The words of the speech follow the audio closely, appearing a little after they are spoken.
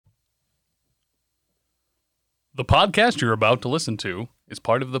The podcast you're about to listen to is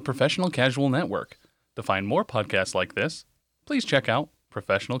part of the Professional Casual Network. To find more podcasts like this, please check out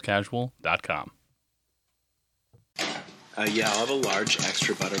professionalcasual.com. Yeah, I'll have a large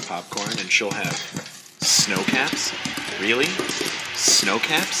extra butter popcorn, and she'll have snow caps? Really? Snow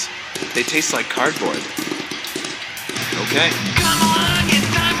caps? They taste like cardboard. Okay. Come along, it's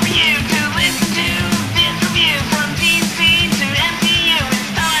time for you to listen to this review from DC to MCU.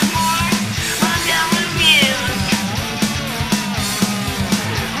 It's time for Rundown Reviews.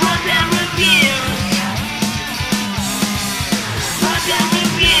 Rundown Reviews. Rundown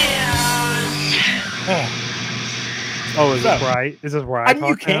Reviews. Oh, is this right? Is this where I talk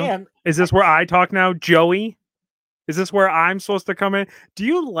you can. now? Is this where I talk now, Joey? Is this where I'm supposed to come in? Do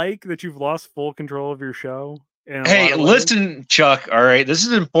you like that you've lost full control of your show? Hey, listen, Chuck. All right, this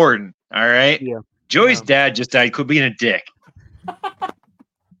is important. All right. Yeah. Joey's dad just died. Quit being a dick.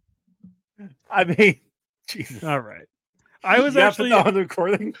 I mean, Jesus. All right. I was You have to actually know on the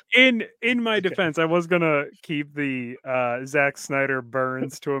recording. in my defense. I was gonna keep the Zack Snyder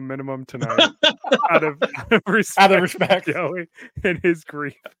burns to a minimum tonight, out of respect, Joey, and his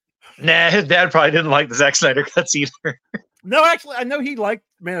grief. Nah, his dad probably didn't like the Zack Snyder cuts either. No, actually, I know he liked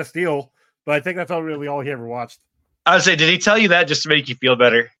Man of Steel, but I think that's really all he ever watched. I would say, did he tell you that just to make you feel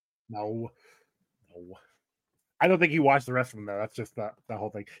better? No. I don't think he watched the rest of them, though. That's just the whole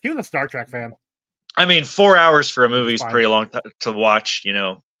thing. He was a Star Trek fan. I mean, 4 hours for a movie is Fine. pretty long to watch, you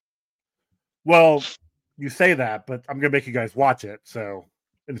know. Well, you say that, but I'm going to make you guys watch it, so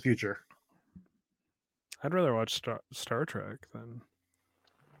in the future. I'd rather watch Star Trek than.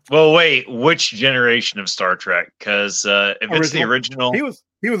 Well, wait, which generation of Star Trek? Because if it's the original, he was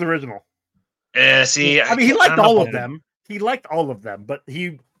original. See, I mean, he I liked don't know all about of them. He liked all of them, but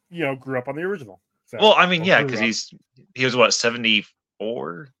he, grew up on the original. So, Well, I mean, yeah, grew because up. he was what,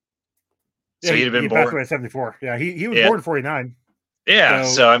 74? So Yeah, he'd have been he passed born. away at 74. Yeah, he was Yeah. born in 49. Yeah,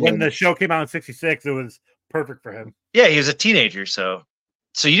 so I when mean, the show came out in 66, it was perfect for him. yeah, he was a teenager. So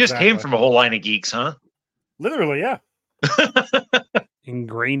you just came Exactly. from a whole line of geeks, huh? Literally, yeah.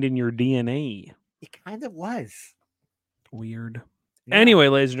 Ingrained in your DNA. It kind of was. Weird. Yeah. Anyway,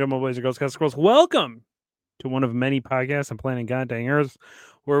 ladies and gentlemen, boys and girls, cats and squirrels, welcome to one of many podcasts on planet Goddamn Earth,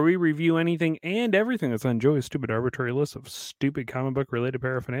 where we review anything and everything that's on Joey's stupid arbitrary list of stupid comic book related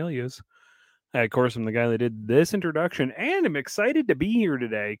paraphernalias. I, of course, am the guy that did this introduction, and I'm excited to be here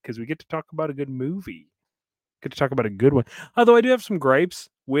today because we get to talk about a good movie. Get to talk about a good one. Although I do have some gripes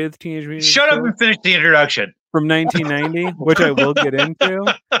with Teenage Mutant Shut Ninja up Turtles and finish the introduction. from 1990, which I will get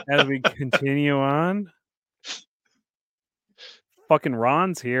into as we continue on. Fucking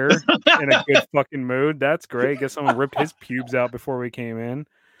Ron's here in a good fucking mood. That's great. Guess someone ripped his pubes out before we came in.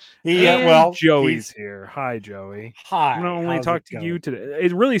 And Joey's here. Hi, Joey. Hi. I'm gonna only how's talk it to you going? today.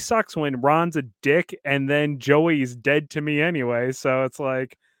 It really sucks when Ron's a dick and then Joey's dead to me anyway. So it's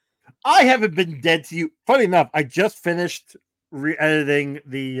like, I haven't been dead to you. Funny enough, I just finished re-editing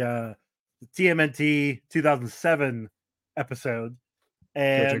the TMNT 2007 episode,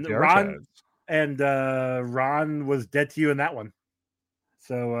 and Ron was dead to you in that one.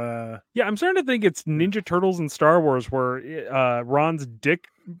 So yeah, I'm starting to think it's Ninja Turtles and Star Wars where Ron's dick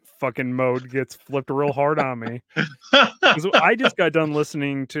fucking mode gets flipped real hard on me. 'Cause I just got done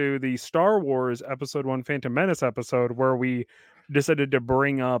listening to the Star Wars Episode 1 Phantom Menace episode where we decided to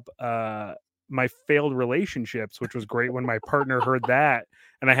bring up my failed relationships, which was great when my partner heard that.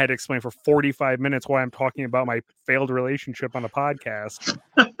 And I had to explain for 45 minutes why I'm talking about my failed relationship on a podcast.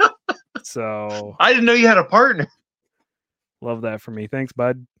 So I didn't know you had a partner. love that for me. Thanks,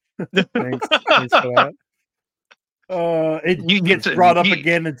 bud. Thanks for that. it You gets get to- brought up you-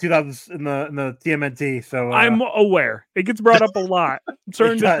 again in 2000 in the TMNT. So I'm aware. It gets brought up a lot. I'm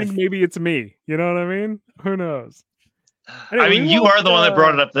starting to does. think maybe it's me. You know what I mean? Who knows? I mean, you are the one that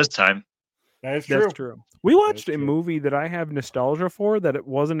brought it up this time. that is true. That's true. We watched a true. movie that I have nostalgia for that it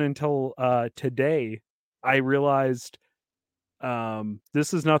wasn't until today I realized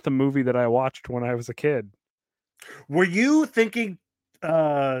this is not the movie that I watched when I was a kid. Were you thinking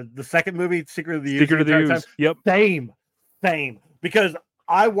the second movie, Secret of the Ooze? Secret of the the entire Ooze. time? Yep. Same. Because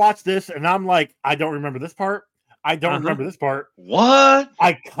I watched this and I'm like, I don't remember this part. I don't remember this part. What?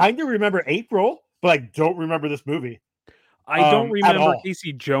 I kind of remember April, but I don't remember this movie. I don't at remember all.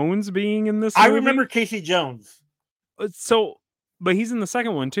 Casey Jones being in this I movie. remember Casey Jones. So, but he's in the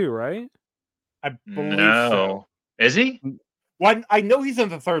second one too, right? I believe so. No. Is he? Well, I know he's in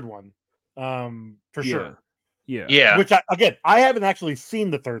the third one, for sure. Yeah. Yeah. Which I haven't actually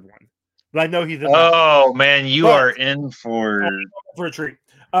seen the third one, but I know he's in that Oh man, you But- are in for. for a treat.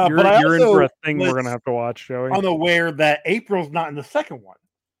 You're, but I you're in also for a thing we're was gonna have to watch, Joey. unaware that April's not in the second one,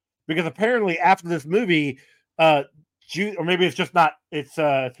 because apparently after this movie, Or maybe it's just not. It's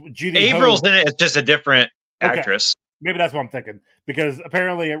Judy. April's Hogue. in it. It's just a different Okay. actress. Maybe that's what I'm thinking. Because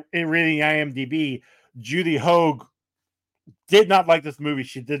apparently, in reading IMDb, Judy Hogue did not like this movie.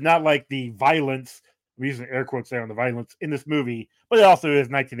 She did not like the violence. I'm using air quotes there on the violence in this movie, but it also is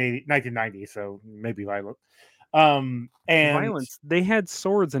 1990, so maybe violent. And Violence. They had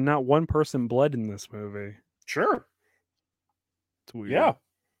swords and not one person bled in this movie. Sure. It's weird. Yeah.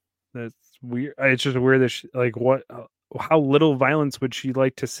 That's weird. It's just weird that what? How little violence would she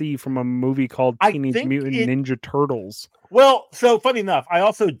like to see from a movie called I Teenage think Mutant Ninja Turtles? Well, so funny enough, I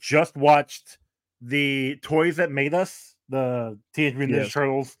also just watched the Toys That Made Us, the Teenage Mutant Ninja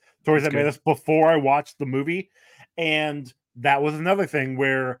Turtles Toys That Made Us before I watched the movie. And that was another thing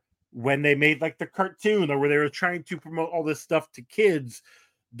where when they made like the cartoon or where they were trying to promote all this stuff to kids,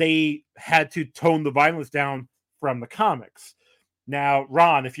 they had to tone the violence down from the comics. Now,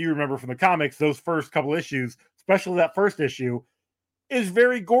 Ron, if you remember from the comics, those first couple issues, especially that first issue, is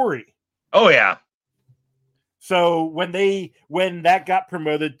very gory. Oh yeah. So when that got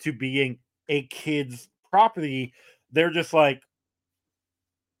promoted to being a kid's property, they're just like,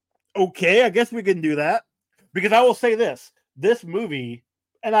 okay, I guess we can do that. Because I will say this movie,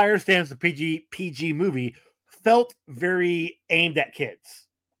 and I understand it's a PG movie, felt very aimed at kids.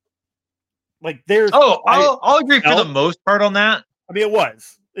 Like there's I'll agree for the most part on that. I mean, it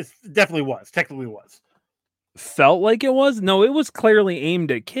was. It definitely was. Technically was. Felt like it was? No, it was clearly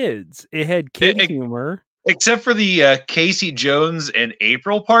aimed at kids. It had kid humor. Except for the Casey Jones and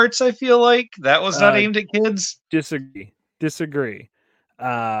April parts, I feel like that was not aimed at kids. Disagree.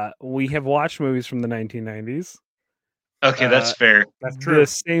 We have watched movies from the 1990s. Okay, that's fair. That's true. The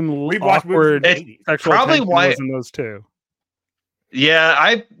same We've watched awkward sexual probably tension why was in those two.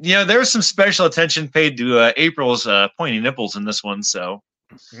 Yeah, there was some special attention paid to April's pointy nipples in this one. So,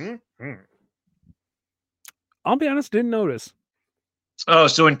 I'll be honest, didn't notice. Oh,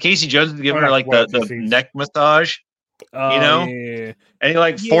 so when Casey Jones is giving her like the neck massage, yeah. and he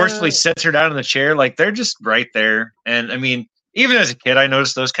like forcefully sets her down in the chair, like they're just right there. And I mean, even as a kid, I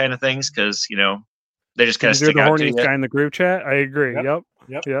noticed those kind of things because they just kind of stick the out to horniest you. guy in the group chat. I agree. Yep.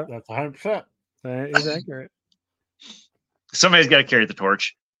 That's 100%. That is accurate. Somebody's got to carry the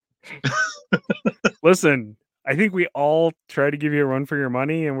torch. Listen, I think we all try to give you a run for your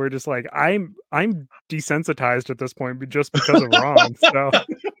money, and we're just like, I'm desensitized at this point, just because of Ron. So,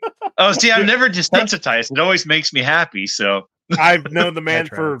 see, I'm never desensitized. It always makes me happy. So I've known the man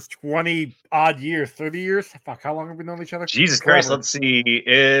for 20 odd years, 30 years. Fuck, how long have we known each other? Jesus Christ, let's see.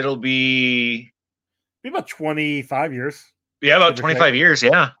 It'll be about 25 years. Yeah, about 25 years.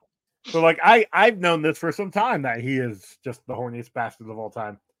 Yeah. So, like, I've known this for some time that he is just the horniest bastard of all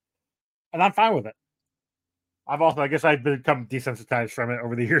time, and I'm fine with it. I guess I've become desensitized from it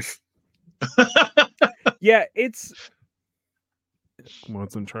over the years. Yeah, it's.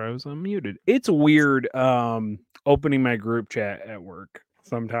 Wasn't sure I was unmuted. It's weird opening my group chat at work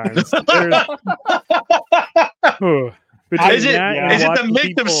sometimes. Is it the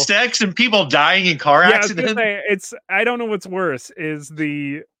mix of sex and people dying in car accidents? I don't know what's worse is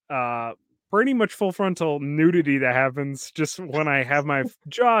the pretty much full frontal nudity that happens just when I have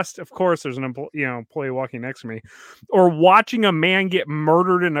of course there's an employee walking next to me, or watching a man get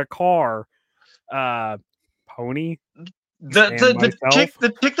murdered in a car. Pony. The chick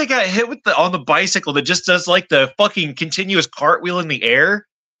that got hit on the bicycle that just does like the fucking continuous cartwheel in the air.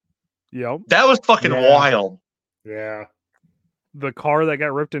 Yep. That was fucking wild. Yeah. The car that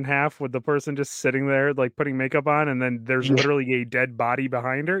got ripped in half with the person just sitting there, like putting makeup on, and then there's literally a dead body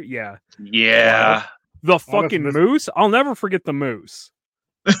behind her. Yeah. Yeah. The fucking moose. I'll never forget the moose.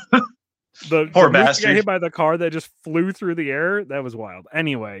 The poor moose bastard got hit by the car that just flew through the air. That was wild.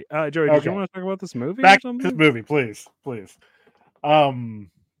 Anyway, Joey, did you want to talk about this movie? Back to this movie, please.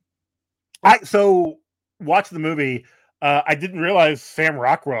 So watch the movie. I didn't realize Sam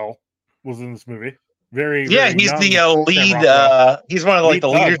Rockwell was in this movie. Very he's the lead. He's one of the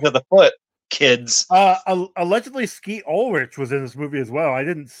leaders of the Foot Kids. Allegedly, Skeet Ulrich was in this movie as well. I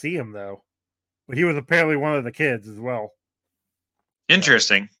didn't see him though, but he was apparently one of the kids as well.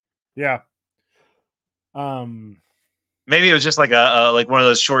 Interesting. Yeah. Maybe it was just like a like one of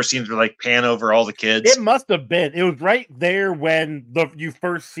those short scenes where like pan over all the kids. It must have been. It was right there when you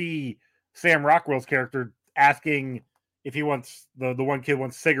first see Sam Rockwell's character asking if he wants the one kid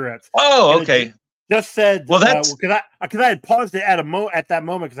wants cigarettes. Oh, okay. Just said, well, that's because I had paused it at that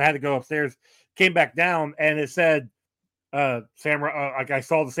moment because I had to go upstairs, came back down, and it said Sam. Like I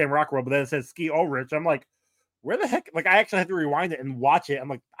saw the Sam Rockwell, but then it said Skeet Ulrich. I'm like, where the heck? Like I actually had to rewind it and watch it. I'm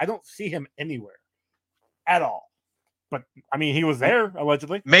like, I don't see him anywhere at all. but I mean, he was there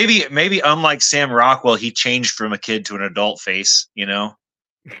allegedly. Maybe unlike Sam Rockwell, he changed from a kid to an adult face. You know,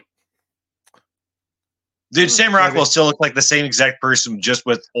 dude, Sam Rockwell still looked like the same exact person, just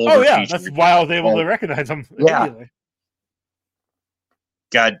with older. Oh yeah, features. that's why I was able to recognize him immediately.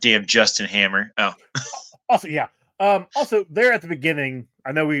 Goddamn Justin Hammer. Oh, also, yeah. Also, there at the beginning,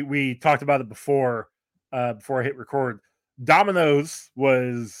 I know we talked about it before I hit record. Domino's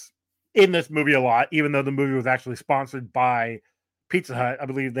was in this movie a lot, even though the movie was actually sponsored by Pizza Hut. I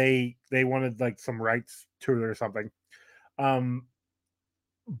believe they wanted like some rights to it or something.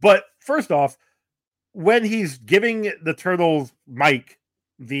 But first off, when he's giving the turtles Mike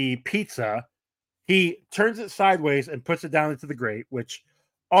the pizza, he turns it sideways and puts it down into the grate, which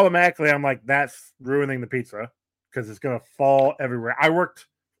automatically I'm like, that's ruining the pizza because it's gonna fall everywhere. I worked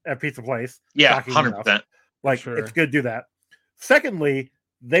at Pizza Place. Yeah, 100%. Like, Sure. It's good to do that. Secondly,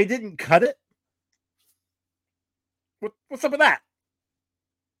 they didn't cut it. What's up with that?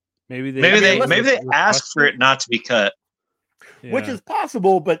 Maybe they asked for it not to be cut. Yeah. Which is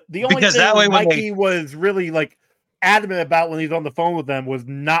possible, but the only Because thing that way when Mikey was really like adamant about when he's on the phone with them was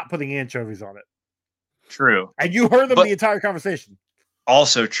not putting anchovies on it. True. And you heard them the entire conversation.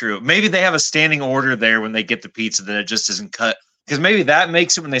 Also true. Maybe they have a standing order there when they get the pizza that it just isn't cut. Because maybe that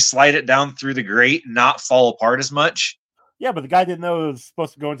makes it when they slide it down through the grate not fall apart as much. Yeah, but the guy didn't know it was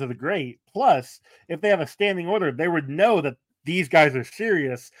supposed to go into the grate. Plus, if they have a standing order, they would know that these guys are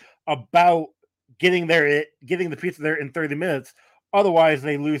serious about getting the pizza there in 30 minutes. Otherwise,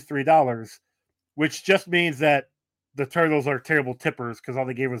 they lose $3, which just means that the turtles are terrible tippers because all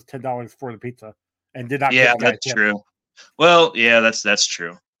they gave was $10 for the pizza and did not. Yeah, that's true. Well, yeah, that's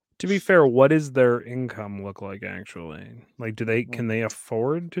true. To be fair, what does their income look like actually? Like, can they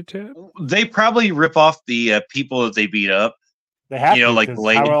afford to tip? They probably rip off the people that they beat up. They have to, like the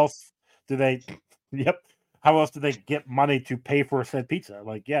lady. How else do they? Yep. How else do they get money to pay for said pizza?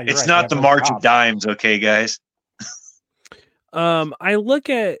 Like, yeah, it's not the March of Dimes, okay, guys. I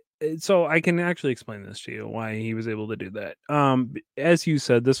look at so I can actually explain this to you why he was able to do that. As you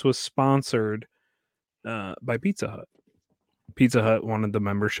said, this was sponsored by Pizza Hut. Pizza Hut wanted the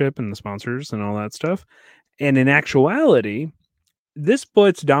membership and the sponsors and all that stuff. And in actuality, this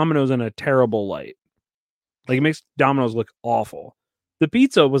puts Domino's in a terrible light. Like, it makes Domino's look awful. The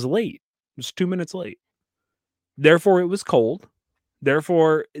pizza was late. It was 2 minutes late. Therefore, it was cold.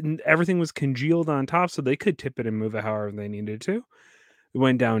 Therefore, everything was congealed on top, so they could tip it and move it however they needed to. It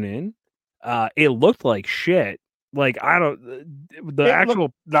went down in. It looked like shit. Like, not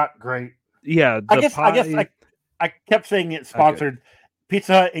great. Yeah, I guess I kept saying it's sponsored. Okay.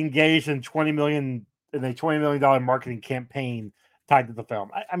 Pizza Hut engaged in $20 million marketing campaign tied to the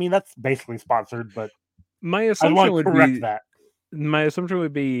film. I mean, that's basically sponsored, but my assumption would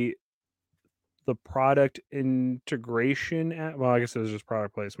be the product integration. Well, I guess it was just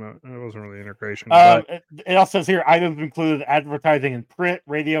product placement. It wasn't really integration. It also says here items included advertising in print,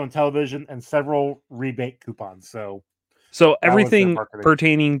 radio, and television, and several rebate coupons. So everything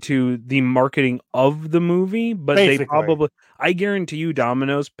pertaining to the marketing of the movie, but basically, I guarantee you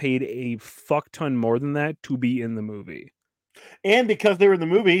Domino's paid a fuck ton more than that to be in the movie. And because they were in the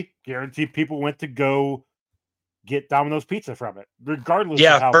movie, guaranteed people went to go get Domino's pizza from it, regardless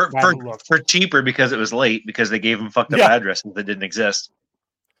of how bad it looked. For cheaper because it was late, because they gave them fucked up addresses that didn't exist.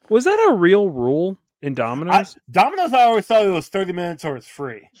 Was that a real rule in Domino's? Domino's, I always thought it was 30 minutes or it's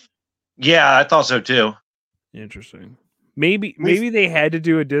free. Yeah, I thought so too. Interesting. Maybe they had to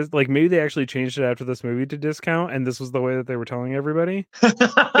do maybe they actually changed it after this movie to discount, and this was the way that they were telling everybody.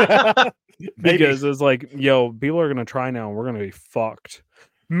 Because it was like, yo, people are gonna try now, and we're gonna be fucked.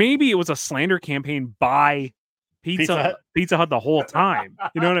 Maybe it was a slander campaign by Pizza Hut the whole time.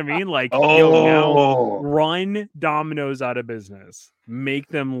 You know what I mean? Like, now run Domino's out of business. Make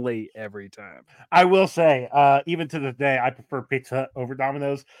them late every time. I will say, even to this day, I prefer Pizza Hut over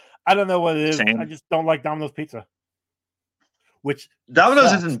Domino's. I don't know what it is. Same. I just don't like Domino's pizza. Which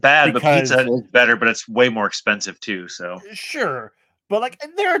Domino's isn't bad, but Pizza Hut is better, but it's way more expensive too. So sure, but like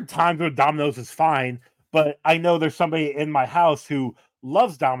there are times where Domino's is fine, but I know there's somebody in my house who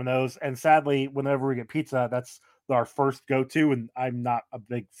loves Domino's, and sadly, whenever we get pizza, that's our first go-to, and I'm not a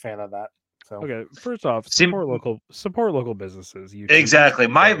big fan of that. So okay, first off, support local businesses. Exactly.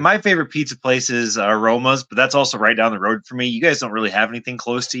 My favorite pizza place is Roma's, but that's also right down the road for me. You guys don't really have anything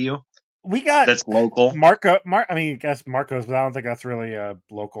close to you. We got that's local. I guess Marco's, but I don't think that's really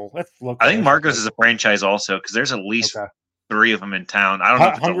local. That's local. I think Marco's is a franchise also, because there's at least 3 of them in town. I don't know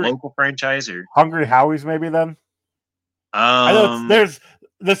if it's a local franchise or Hungry Howie's maybe then. I know there's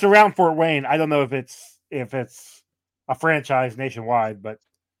around Fort Wayne. I don't know if it's a franchise nationwide, but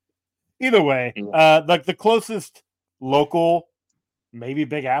either way, like the closest local, maybe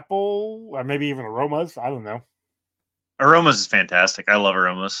Big Apple, or maybe even Aromas. I don't know. Aromas is fantastic. I love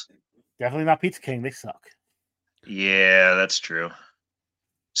Aromas. Definitely not Pizza King. They suck. Yeah, that's true.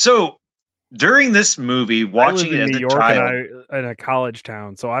 So during this movie, I live watching it in as New a York child, and in a college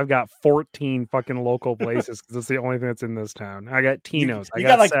town, so I've got 14 fucking local places because it's the only thing that's in this town. I got Tino's, I you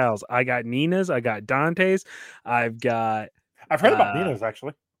got got, like- Sal's, I got Nina's, I got Dante's, I've got I've heard about Nino's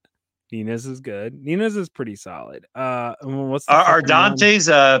actually. Nina's is good. Nina's is pretty solid. What's the are fucking one? Dante's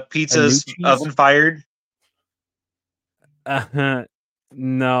pizzas Anucci's? oven fired?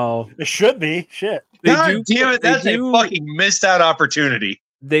 No, It should be. Shit. they God do. damn it! They That's do, a fucking missed out opportunity.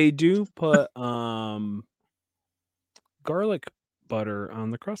 They do put garlic butter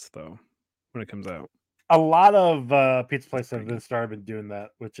on the crust though when it comes out. A lot of pizza places have been started doing that,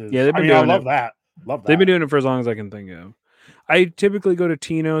 which is Yeah, they've been I doing love it. that. Love that. They've been doing it for as long as I can think of. I typically go to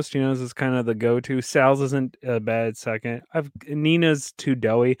Tino's. Tino's is kind of the go-to. Sal's isn't a bad second. Nina's too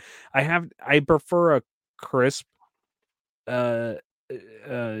doughy. I prefer a crisp dough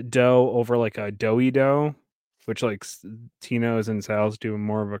over like a doughy dough, which like Tino's and Sal's do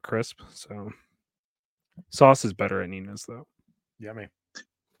more of a crisp. So sauce is better at Nina's though. Yummy.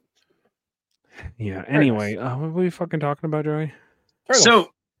 Yeah. Anyway, what were we fucking talking about, Joey? Turtles.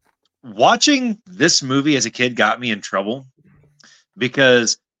 So watching this movie as a kid got me in trouble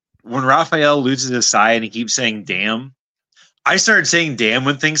because when Raphael loses his sight and he keeps saying "damn," I started saying "damn"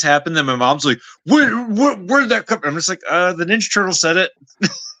 when things happen. Then my mom's like, "Where did that come?" I'm just like, "The Ninja Turtle said it."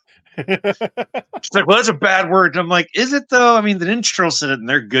 She's like, "Well, that's a bad word." And I'm like, "Is it though? I mean, the Ninja Turtle said it, and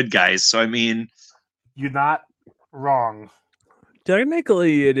they're good guys. So I mean, You're not wrong.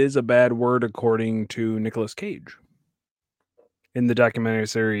 Technically, it is a bad word according to Nicolas Cage in the documentary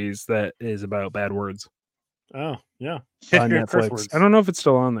series that is about bad words Oh, yeah. on History of curse Netflix. words. I don't know if it's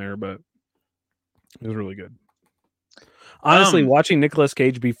still on there, but it was really good. Honestly, watching Nicolas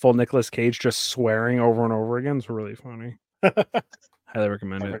Cage be full Nicolas Cage just swearing over and over again is really funny. Highly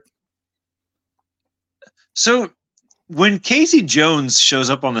recommend it. so when Casey Jones shows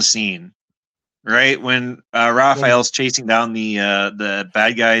up on the scene, right when Raphael's chasing down the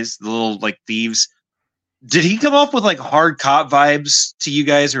bad guys, the little like thieves. Did he come up with like hard cop vibes to you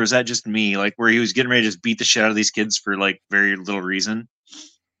guys, or was that just me? Like where he was getting ready to just beat the shit out of these kids for like very little reason?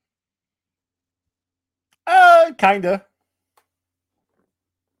 Kinda.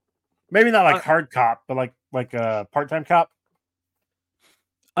 Maybe not like hard cop, but like a part-time cop.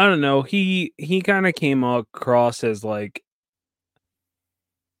 I don't know. He kind of came across as like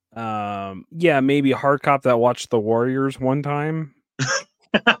maybe a hard cop that watched the Warriors one time.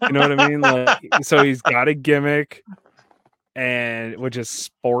 You know what I mean? Like, so he's got a gimmick, and which is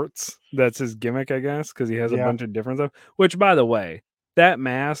sports. That's his gimmick, I guess, because he has a bunch of different stuff. Which, by the way, that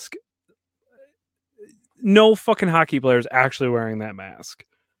mask, no fucking hockey player is actually wearing that mask.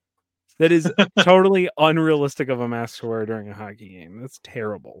 That is totally unrealistic of a mask to wear during a hockey game. That's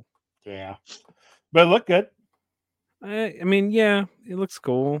terrible. Yeah. But it looked good. I mean, yeah, it looks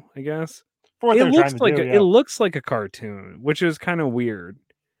cool, I guess. For what It they're looks trying to like do, it looks like a cartoon, which is kind of weird.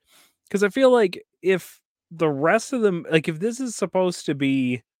 Because I feel like if the rest of them, like if this is supposed to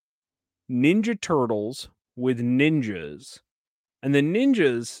be Ninja Turtles with ninjas, and the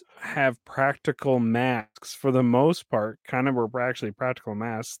ninjas have practical masks for the most part, kind of were actually practical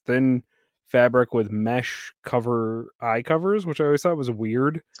masks, thin fabric with mesh eye covers, which I always thought was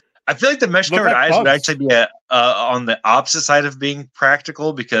weird. I feel like the mesh covered eyes would actually be on the opposite side of being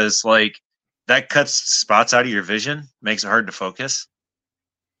practical because like that cuts spots out of your vision, makes it hard to focus.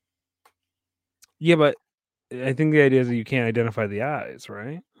 Yeah, but I think the idea is that you can't identify the eyes,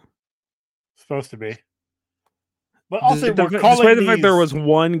 right? Supposed to be. But also, despite the fact there was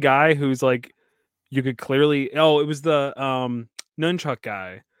one guy who's like, you could clearly. Oh, it was the nunchuck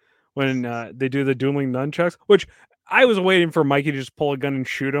guy when they do the dueling nunchucks, which I was waiting for Mikey to just pull a gun and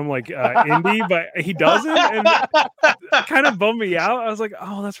shoot him like Indy, but he doesn't, and it kind of bummed me out. I was like,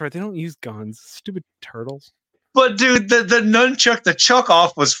 oh, that's right, they don't use guns. Stupid turtles. But dude, the nunchuck, the chuck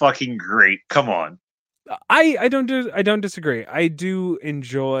off was fucking great. Come on. I don't disagree. I do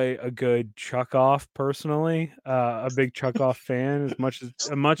enjoy a good chuck off personally. A big chuck off fan. As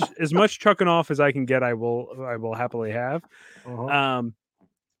much chucking off as I can get, I will happily have.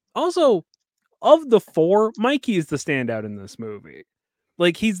 Also, of the four, Mikey is the standout in this movie.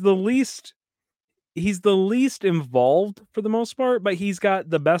 Like he's the least involved for the most part, but he's got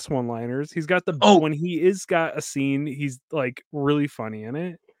the best one-liners. He's got when he is got a scene, he's like really funny in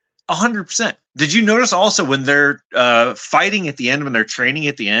it. 100%. Did you notice also when they're fighting at the end, when they're training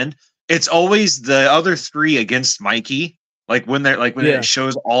at the end, it's always the other three against Mikey. Like when it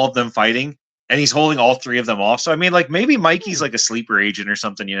shows all of them fighting, and he's holding all three of them off. So I mean, like maybe Mikey's like a sleeper agent or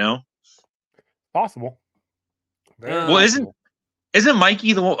something, you know? Possible. Very Well, possible. isn't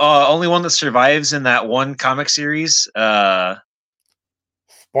Mikey the only one that survives in that one comic series? Spoiler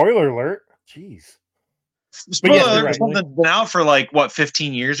alert. Jeez. Spoiler yes, you're alert, right. something's been out for like what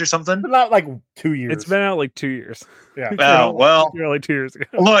 15 years or something. But not like 2 years. It's been out like 2 years. Yeah. Oh well, like 2 years ago.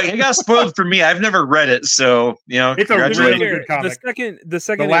 look, it got spoiled for me. I've never read it, so you know, It's a congratulations. really good comic. The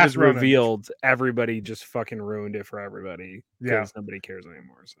second it Last was Ronin. revealed, everybody just fucking ruined it for everybody. Yeah. Because nobody cares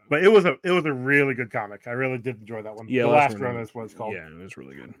anymore. So. But it was a really good comic. I really did enjoy that one. Yeah, The Last Last Ronin. Ronin is what it's called. Yeah, it was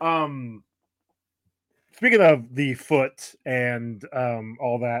really good. Speaking of the foot and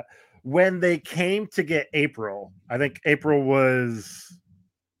all that, when they came to get April, I think April was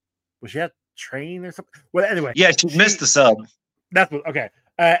she at train or something? Well, anyway, Yeah, she missed the sub. that's what okay.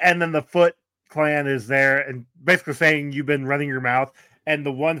 And then the Foot clan is there and basically saying you've been running your mouth, and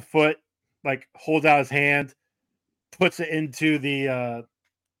the one Foot like holds out his hand, puts it into the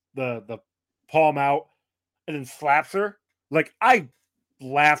palm out, and then slaps her. Like I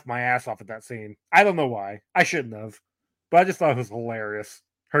laughed my ass off at that scene. I don't know why. I shouldn't have, but I just thought it was hilarious.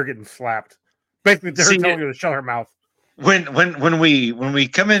 Her getting slapped, basically her See, telling her to shut her mouth. When we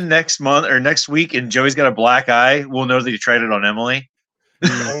come in next month or next week and Joey's got a black eye, we'll know that he tried it on Emily.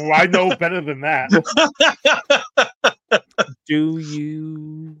 Oh, I know better than that. Do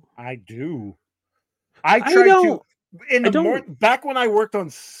you? I do. I tried to in the morning back when I worked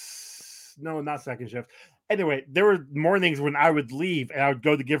on no, not second shift. Anyway, there were mornings when I would leave and I would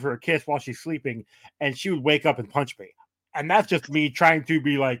go to give her a kiss while she's sleeping, and she would wake up and punch me. And that's just me trying to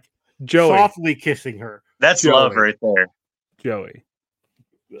be like Joey. softly kissing her. That's Joey. love right there. Joey.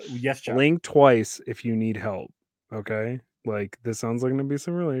 Yes, Chuck. Blink twice if you need help. Okay? Like, this sounds like an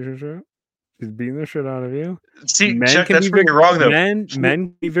abusive relationship. She's beating the shit out of you. See, Men Chuck, can that's be where you're wrong though. Men can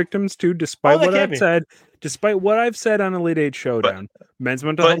be victims too, despite they what can I've be. said. Despite what I've said on Elite Eight Showdown, men's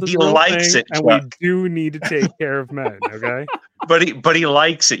mental but health is he a real likes thing, it, and we Chuck. do need to take care of men. Okay, But he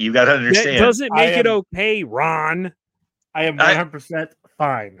likes it. You got to that understand. doesn't make I it am- okay, Ron. I am 100%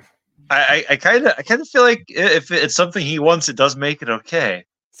 fine. I kind of feel like if it's something he wants, it does make it okay.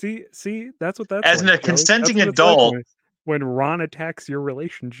 See, that's what that's As like, a Joey. consenting That's what it's like adult- when Ron attacks your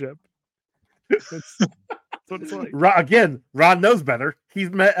relationship. That's what it's like. Ron knows better. He's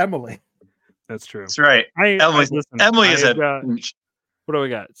met Emily. That's true. That's right. Listen, Emily is I've a got- what do we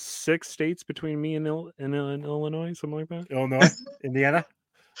got? 6 states between me and Illinois, something like that. Illinois, Indiana.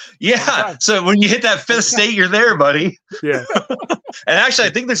 yeah. So when you hit that fifth state, you're there, buddy. Yeah. And actually,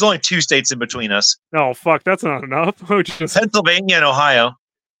 I think there's only 2 states in between us: Oh fuck, that's not enough. Just, Pennsylvania and Ohio.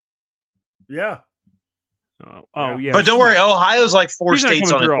 Yeah. oh yeah. But don't worry, Ohio's like 4 She's not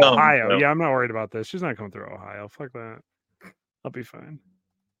states coming on through its own. Ohio. so- Yeah, I'm not worried about this. She's not coming through Ohio. Fuck that. I'll be fine.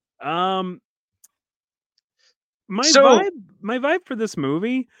 My vibe for this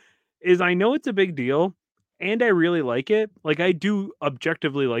movie is I know it's a big deal and I really like it. Like I do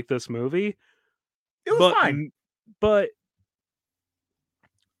objectively like this movie. It was fine. But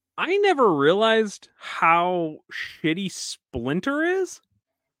I never realized how shitty Splinter is.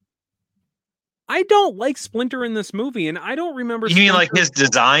 I don't like Splinter in this movie, and I don't remember. You mean like Splinter- his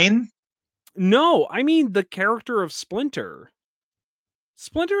design? No, I mean the character of Splinter.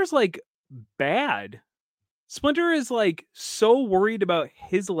 Splinter is like bad. Splinter is like so worried about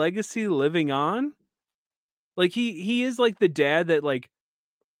his legacy living on. Like he is like the dad that like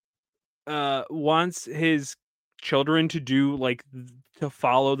wants his children to do like to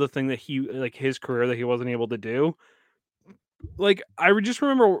follow the thing that he like his career that he wasn't able to do. Like I would just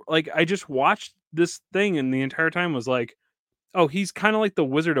remember like I just watched this thing and the entire time was like, oh, he's kind of like the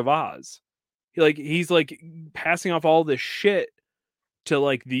Wizard of Oz. He's like passing off all this shit to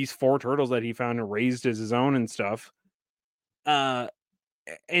like these 4 turtles that he found and raised as his own and stuff. And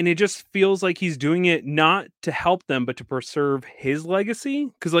it just feels like he's doing it not to help them, but to preserve his legacy.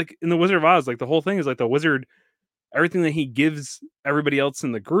 Because like in the Wizard of Oz, like the whole thing is like the wizard, everything that he gives everybody else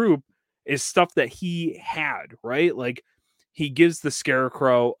in the group is stuff that he had, right? Like he gives the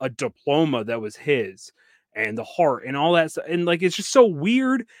Scarecrow a diploma that was his and the heart and all that stuff. And like, it's just so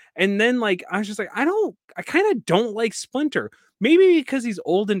weird. And then like, I was just like, I kind of don't like Splinter. Maybe because he's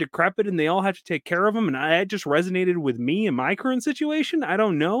old and decrepit and they all have to take care of him. And it just resonated with me in my current situation. I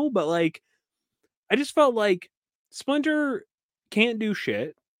don't know. But like, I just felt like Splinter can't do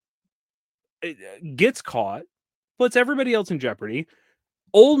shit. Gets caught. Puts everybody else in jeopardy.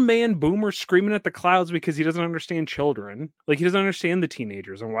 Old man Boomer screaming at the clouds because he doesn't understand children. Like he doesn't understand the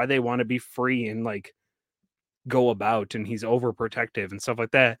teenagers and why they want to be free and like go about. And he's overprotective and stuff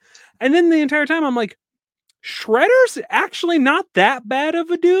like that. And then the entire time I'm like, Shredder's actually not that bad of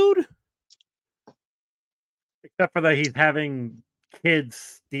a dude. Except for that he's having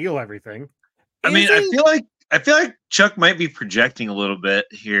kids steal everything. I mean, Is he? I feel like Chuck might be projecting a little bit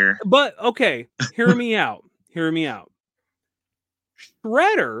here. But okay, hear me out. Hear me out.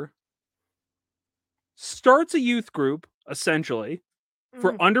 Shredder starts a youth group essentially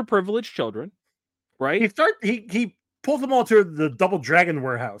for underprivileged children, right? He pulls them all to the Double Dragon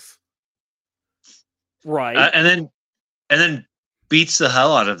warehouse. Right. And then beats the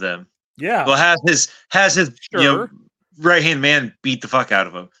hell out of them. Yeah. Well, has his Sure. right hand man beat the fuck out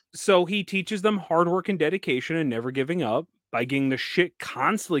of him. So he teaches them hard work and dedication and never giving up by getting the shit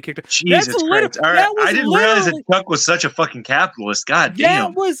constantly kicked. Jesus Christ! All right, I didn't realize that Chuck was such a fucking capitalist. God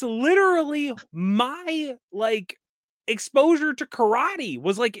damn. That was literally my exposure to karate.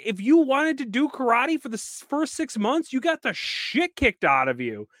 Was like, if you wanted to do karate for the first 6 months, you got the shit kicked out of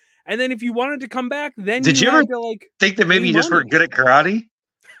you. And then if you wanted to come back, then Did you ever had to, think that maybe you just weren't good at karate?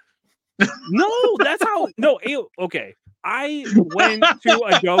 No, that's how. No, okay. I went to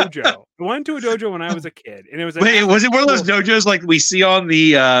a dojo. I went to a dojo when I was a kid, and it was. Wait, was it one of those dojos like we see on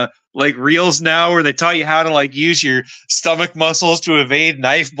the like reels now, where they taught you how to like use your stomach muscles to evade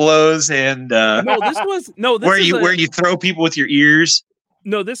knife blows and No, this was where you throw people with your ears?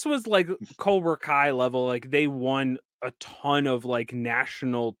 No, this was like Cobra Kai level. Like they won a ton of like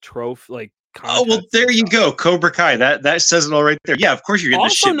national trophy, like. Oh well, there you go, Cobra Kai. That says it all right there. Yeah, of course you're getting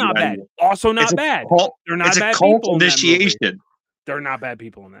the shit. Also not bad. Also not bad. They're not bad people. Initiation. They're not bad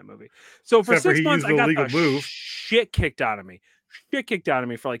people in that movie. So for 6 months, I got the shit kicked out of me. Shit kicked out of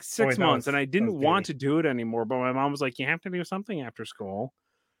me for like 6 months, and I didn't want to do it anymore. But my mom was like, "You have to do something after school."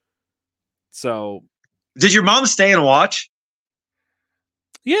 So, did your mom stay and watch?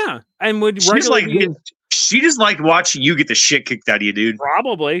 Yeah, and would she just liked watching you get the shit kicked out of you, dude.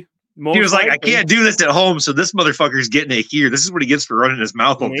 Probably. He was like, I can't do this at home, so this motherfucker's getting it here. This is what he gets for running his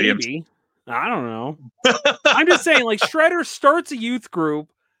mouth all damn. I don't know. I'm just saying, like, Shredder starts a youth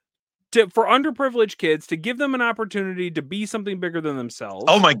group for underprivileged kids to give them an opportunity to be something bigger than themselves.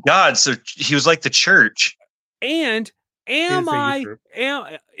 Oh my god! So he was like the church. And is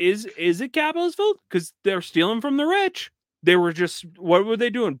it capitalist vote? Because they're stealing from the rich. They were just, what were they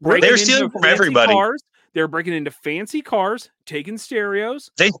doing? They're stealing from everybody. Cars. They're breaking into fancy cars, taking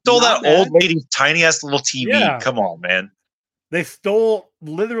stereos. They stole that old lady's tiny ass little TV. Yeah. Come on, man. They stole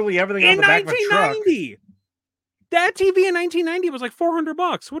literally everything on the back of a truck. That TV in 1990 was like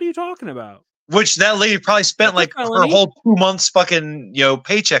 $400. What are you talking about? Which that lady probably spent like her whole 2 months fucking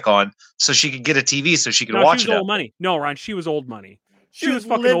paycheck on, so she could get a TV, so she could watch it. Old money. No, Ron, she was old money. She was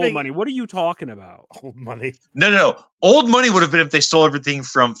fucking old money. What are you talking about? Old money. No. Old money would have been if they stole everything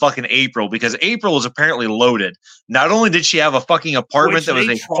from fucking April, because April was apparently loaded. Not only did she have a fucking apartment that was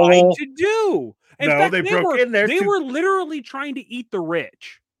a whole to do. In fact, they broke in there. They were literally trying to eat the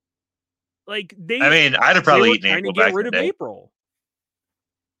rich. Like I mean, I'd have probably eaten April back in the day. April.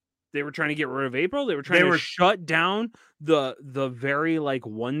 They were trying to get rid of April. They were trying to shut down the very like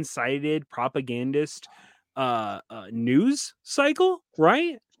one-sided propagandist news cycle,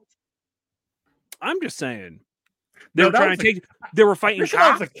 right? I'm just saying. They were trying to take. They were fighting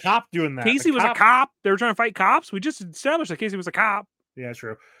cops. Was a cop doing that. Casey was a cop. They were trying to fight cops. We just established that Casey was a cop. Yeah,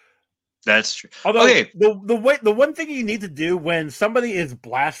 true. That's true. Although the one thing you need to do when somebody is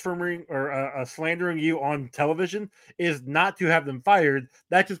blaspheming or slandering you on television is not to have them fired.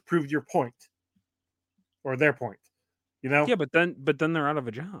 That just proves your point or their point. Yeah, but then they're out of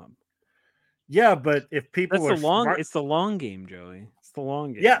a job. Yeah, but if people it's the long game, Joey. It's the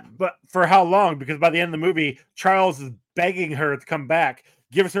long game. Yeah, but for how long? Because by the end of the movie, Charles is begging her to come back,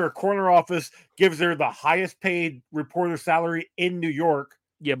 gives her a corner office, gives her the highest paid reporter salary in New York.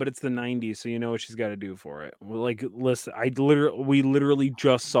 Yeah, but it's the 90s, so you know what she's got to do for it. Like, listen, we literally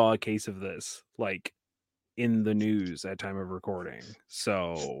just saw a case of this, like, in the news at time of recording.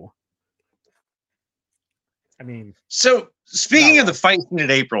 So, I mean, so speaking of the fight scene at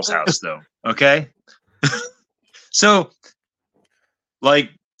April's house, though, okay. So,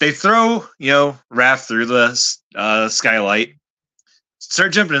 like, they throw Raph through the skylight,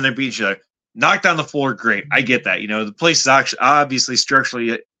 start jumping in there, beat each other. Knocked down the floor, great. I get that. The place is actually obviously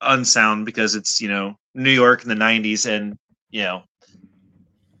structurally unsound because it's New York in the 90s, and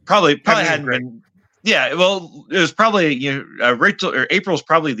probably hadn't been. Yeah, well, it was probably Rachel or April's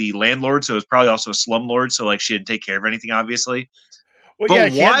probably the landlord, so it was probably also a slumlord. So like she didn't take care of anything, obviously. Well, but yeah,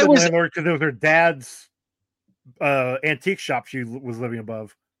 she had the landlord because it was her dad's antique shop she was living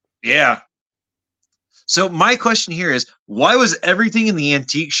above. Yeah. So my question here is, why was everything in the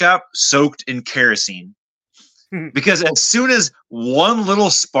antique shop soaked in kerosene? Because as soon as one little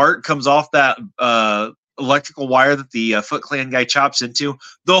spark comes off that electrical wire that the Foot Clan guy chops into,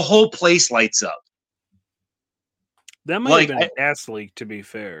 the whole place lights up. That might Like, have been a gas leak, to be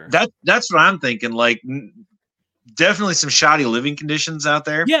fair. That's what I'm thinking. Like, definitely some shoddy living conditions out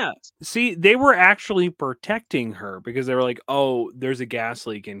there. Yeah. See, they were actually protecting her because they were like, oh, there's a gas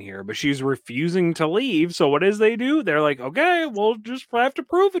leak in here, but she's refusing to leave. So what does they do? They're like, okay, we'll just have to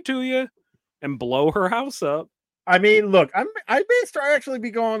prove it to you and blow her house up. I mean, look, I may start actually be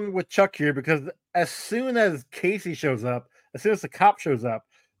going with Chuck here because as soon as Casey shows up, as soon as the cop shows up,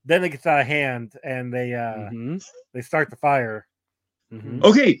 then it gets out of hand and they start the fire. Mm-hmm.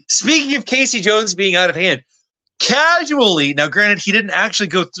 Okay, speaking of Casey Jones being out of hand, casually, now granted, he didn't actually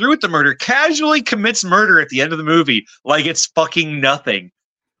go through with the murder, casually commits murder at the end of the movie like it's fucking nothing.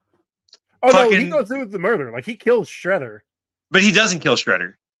 Oh, no, he goes through with the murder. Like, he kills Shredder. But he doesn't kill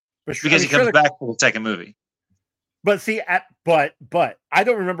Shredder because he comes Shredder, back for the second movie. But see, but I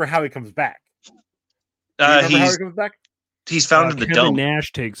don't remember how he comes back. Do you remember how he comes back? He's found in the Kevin dump.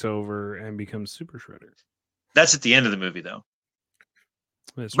 Nash takes over and becomes Super Shredder. That's at the end of the movie, though.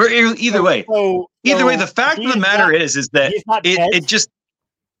 That's But either way, the fact of the matter is that it just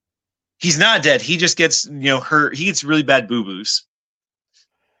he's not dead. He just gets hurt. He gets really bad boo-boos.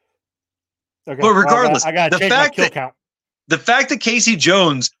 Okay, but regardless, I gotta change my kill count. The fact that Casey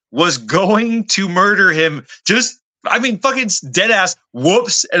Jones was going to murder him fucking dead ass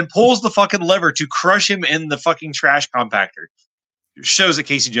whoops and pulls the fucking lever to crush him in the fucking trash compactor shows that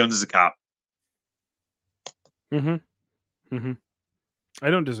Casey Jones is a cop. I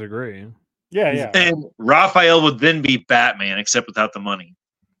don't disagree. Yeah. And Raphael would then be Batman, except without the money.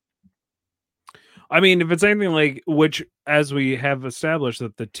 I mean, if it's anything like, which, as we have established,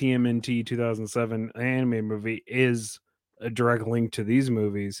 that the TMNT 2007 anime movie is a direct link to these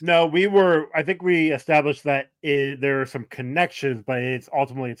movies. No, I think we established that there are some connections, but it's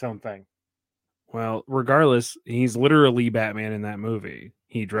ultimately its own thing. Well, regardless, he's literally Batman in that movie.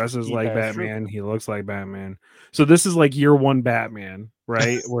 He dresses like Batman. He looks like Batman. So this is like year one Batman,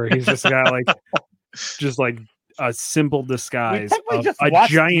 right? Where he's just got just a simple disguise of a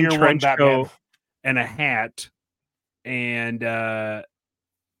giant trench coat and a hat, and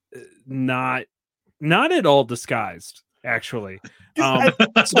not at all disguised. Actually, some of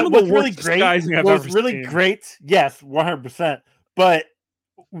the really great. Yes, 100%. But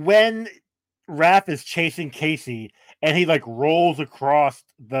when Raph is chasing Casey and he rolls across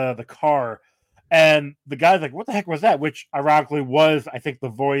the car, and the guy's like, "What the heck was that?" Which ironically was, I think, the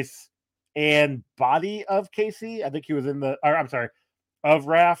voice and body of Casey. I think he was of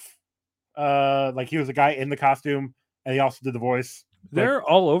Raph. He was the guy in the costume, and he also did the voice. They're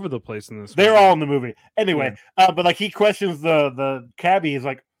all over the place in this. They're all in the movie. Anyway, but he questions the cabbie. He's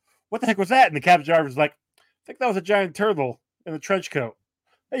like, "What the heck was that?" And the cab driver's like, "I think that was a giant turtle in a trench coat."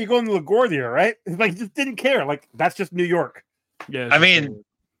 Hey, you're going to LaGuardia, right? He's like, just didn't care. Like, that's just New York. Yeah. I mean,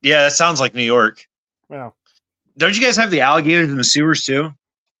 yeah, that sounds like New York. Well, don't you guys have the alligators in the sewers too?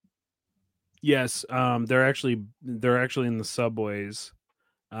 Yes. They're actually in the subways.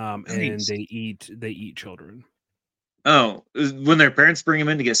 And they eat children. Oh, when their parents bring them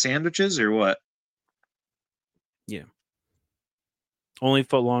in to get sandwiches or what? Yeah. Only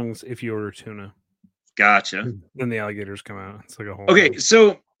footlongs if you order tuna. Gotcha. Then the alligators come out. It's like a whole. Okay,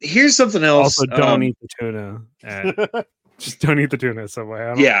 so here's something else. Also, don't eat the tuna. Just don't eat the tuna at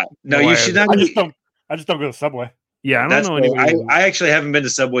Subway. You should not. I just don't go to Subway. Yeah, I don't know anybody. I actually haven't been to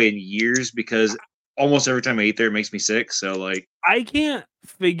Subway in years because almost every time I eat there, it makes me sick. So I can't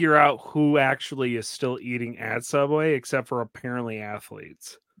figure out who actually is still eating at Subway except for apparently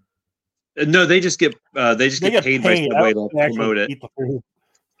athletes. No, they just get paid by Subway to promote it.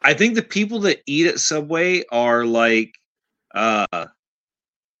 I think the people that eat at Subway are people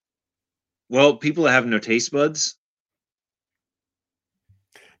that have no taste buds.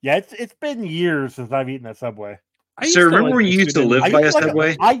 Yeah, it's been years since I've eaten at Subway. So remember when you used to live by a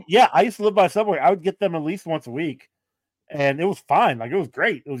Subway? I used to live by a Subway. I would get them at least once a week, and it was fine. It was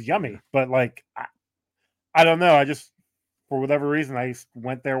great. It was yummy. But I don't know. I just, for whatever reason, I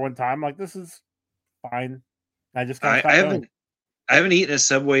went there one time. This is fine. I just I haven't eaten at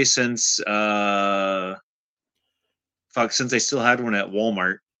Subway since since I still had one at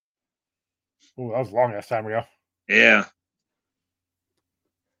Walmart. Oh, that was a long ass time ago. Yeah.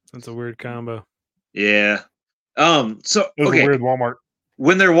 That's a weird combo. Yeah. So it was a weird Walmart.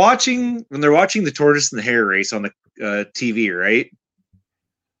 When they're watching the tortoise and the hare race on the TV, right?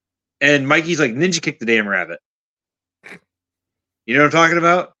 And Mikey's like, "Ninja kick the damn rabbit." You know what I'm talking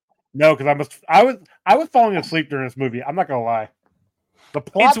about? No, because I was falling asleep during this movie. I'm not gonna lie. The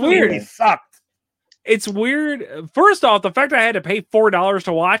plot movie sucked. It's weird. First off, the fact that I had to pay $4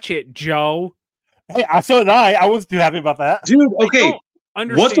 to watch it, Joe. Hey, so did I. I wasn't too happy about that. Dude, okay.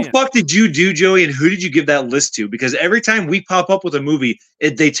 What the fuck did you do, Joey, and who did you give that list to? Because every time we pop up with a movie,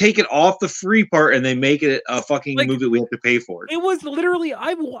 they take it off the free part and they make it a fucking movie we have to pay for. It was literally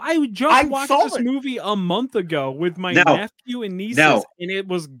I just watched this movie a month ago with my nephew and nieces, and it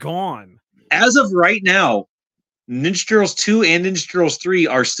was gone. As of right now, Ninja Turtles 2 and Ninja Turtles 3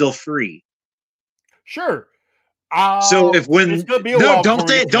 are still free. Sure. So if when don't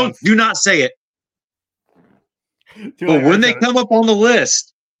say it, do not say it. But when they come up on the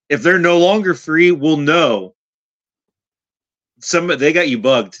list, if they're no longer free, we'll know. They got you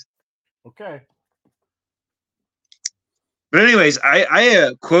bugged. Okay. But anyways,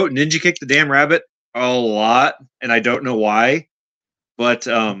 I quote Ninja Kick the Damn Rabbit a lot, and I don't know why. But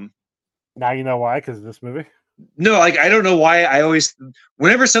now you know why, because of this movie? No, like I don't know why I always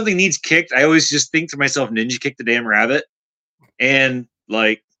whenever something needs kicked, I always just think to myself, Ninja Kick the Damn Rabbit. And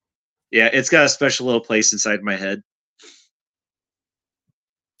like yeah, it's got a special little place inside my head.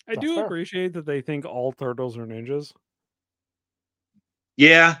 I do appreciate that they think all turtles are ninjas.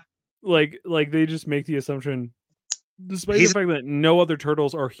 Yeah. Like they just make the assumption, despite the fact that no other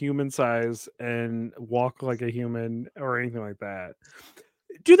turtles are human size and walk like a human or anything like that.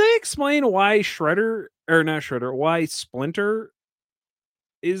 Do they explain why why Splinter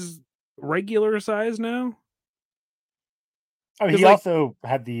is regular size now? Oh, he also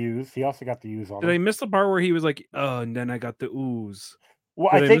got the ooze on him. Did I miss the part where he was like, oh, and then I got the ooze? Well,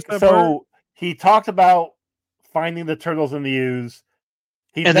 I think so. Part? He talked about finding the turtles in the ooze.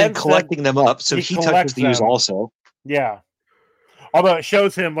 And then collecting them up. So he touches the ooze also. Yeah. Although it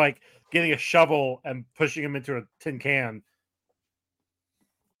shows him like getting a shovel and pushing him into a tin can.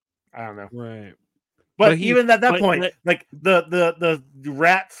 I don't know. Right. But even at that point, like the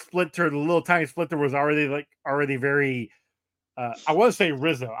rat Splinter, the little tiny Splinter was already very I want to say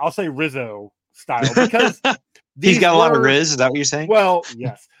Rizzo. I'll say Rizzo style because he's got a lot of Riz. Is that what you're saying? Well,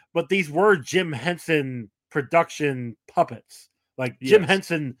 yes, but these were Jim Henson production puppets. Like Jim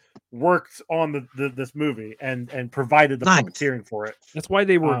Henson worked on this movie and provided the puppeteering for it. That's why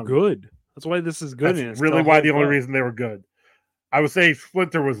they were good. That's why this is good. That's really why the only reason they were good. I would say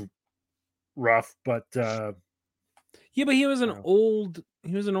Splinter was rough, but but he was an old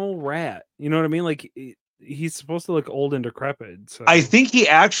rat. You know what I mean? Like he's supposed to look old and decrepit. So. I think he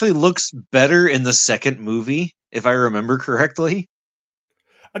actually looks better in the second movie, if I remember correctly.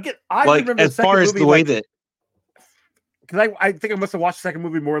 Again, I remember as far as the way that because I think I must have watched the second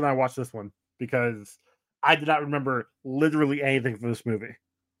movie more than I watched this one because I did not remember literally anything from this movie.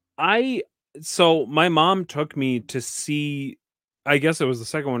 So my mom took me to see, I guess it was the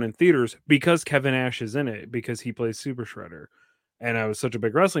second one in theaters because Kevin Nash is in it because he plays Super Shredder. And I was such a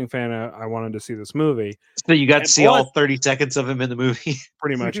big wrestling fan, I wanted to see this movie. So you got to see all 30 seconds of him in the movie?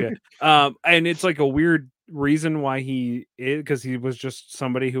 Pretty much, yeah. And it's like a weird reason why because he was just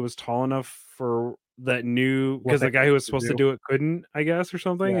somebody who was tall enough for that because the guy who was supposed to do it couldn't, I guess, or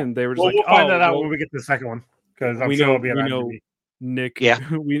something. Yeah. And they were just we'll find that out when we get to the second one. Because I'm sure it'll be Nick. Yeah.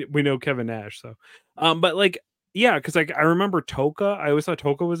 we know Kevin Nash. So, but like, yeah, because like I remember Toka. I always thought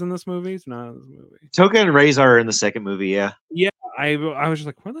Toka was in this movie. It's not in this movie. Toka and Razor are in the second movie. Yeah. Yeah. I was just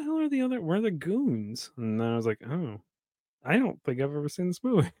like, where the hell are where are the goons? And then I was like, oh, I don't think I've ever seen this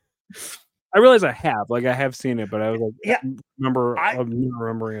movie. I realize I have seen it, but I was like, I'm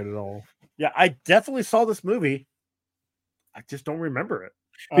remembering it at all. Yeah, I definitely saw this movie. I just don't remember it.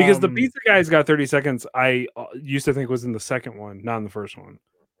 Because the pizza guy's got 30 seconds. I used to think was in the second one, not in the first one.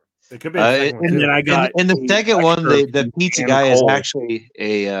 It could be. And then I got in the second one. The pizza guy is actually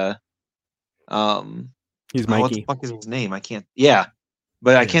a he's Mikey. What the fuck is his name? I can't. Yeah,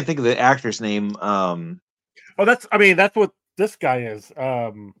 but I can't think of the actor's name. That's what this guy is.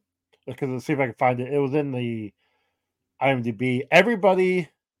 Because let's see if I can find it. It was in the IMDb. Everybody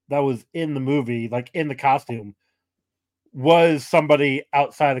that was in the movie, like in the costume, was somebody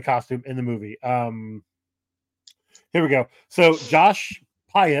outside the costume in the movie. Here we go. So Josh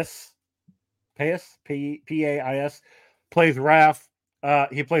Pais, P-A-I-S, plays Raph.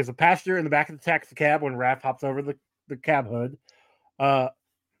 He plays the passenger in the back of the taxi cab when Raph hops over the cab hood.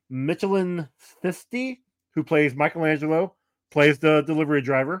 Michelin Fisti, who plays Michelangelo, plays the delivery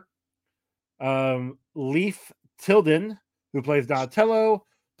driver. Leif Tilden, who plays Donatello,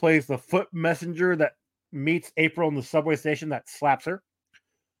 plays the foot messenger that meets April in the subway station that slaps her.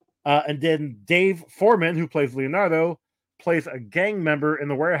 And then Dave Foreman, who plays Leonardo, plays a gang member in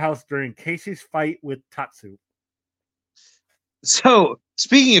the warehouse during Casey's fight with Tatsu. So,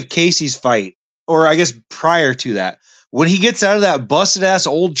 speaking of Casey's fight, or I guess prior to that, when he gets out of that busted ass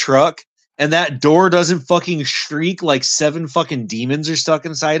old truck and that door doesn't fucking shriek like 7 fucking demons are stuck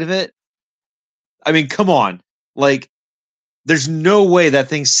inside of it. I mean, come on. Like, There's no way that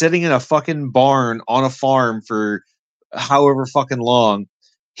thing's sitting in a fucking barn on a farm for however fucking long.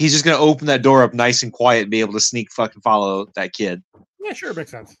 He's just gonna open that door up nice and quiet and be able to sneak fucking follow that kid. Yeah, sure,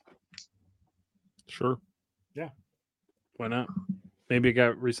 makes sense. Sure. Yeah. Why not? Maybe it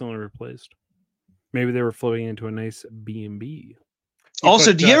got recently replaced. Maybe they were floating into a nice B&B.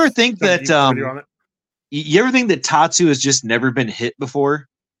 Also, do you ever think that on it. you ever think that Tatsu has just never been hit before?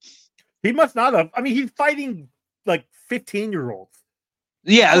 He must not have. I mean, he's fighting like 15-year-olds.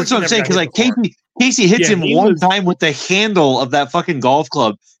 Yeah, that's what I'm saying. Because like Casey hits him one time with the handle of that fucking golf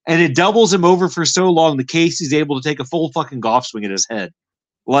club, and it doubles him over for so long that Casey's able to take a full fucking golf swing at his head.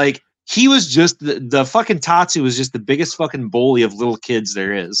 Like he was just the fucking Tatsu was just the biggest fucking bully of little kids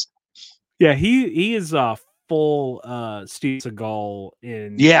there is. Yeah, he is a full Steve Seagal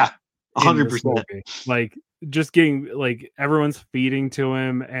in 100%. Like just getting like everyone's feeding to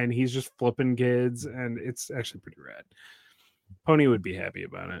him and he's just flipping kids and it's actually pretty rad. Pony would be happy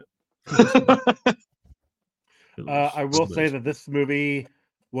about it. I will say that this movie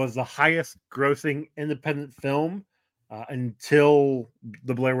was the highest grossing independent film until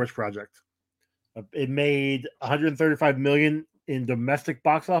the Blair Witch Project. It made $135 million in domestic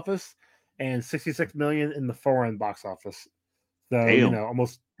box office and $66 million in the foreign box office. So,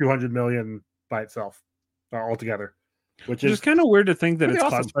 almost $200 million by itself altogether, which is kind of weird to think that it's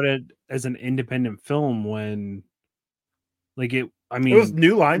awesome. classified as an independent film when like it was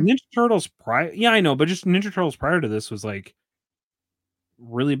New Line. Ninja Turtles prior. Yeah, I know, but just Ninja Turtles prior to this was like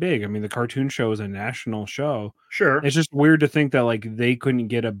really big. I mean, the cartoon show was a national show. Sure. It's just weird to think that like they couldn't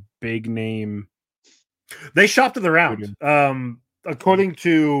get a big name. They shopped it around. According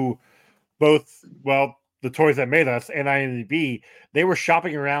to both, the Toys That Made Us and IMDb, they were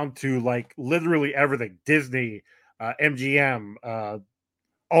shopping around to like literally everything. Disney, MGM,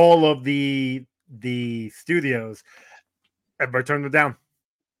 all of the studios. Everybody turned them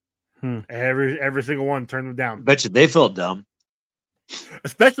down. Every single one turned them down. Bet you they felt dumb.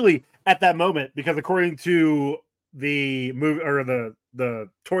 Especially at that moment, because according to the movie or the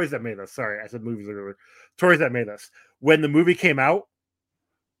Toys That Made Us, sorry, I said movies earlier. Toys That Made Us. When the movie came out,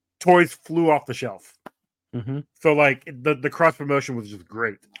 toys flew off the shelf. Mm-hmm. So like the cross promotion was just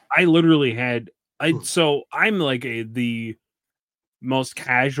great. I literally had so I'm like the most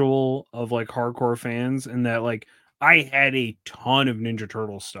casual of like hardcore fans in that like I had a ton of Ninja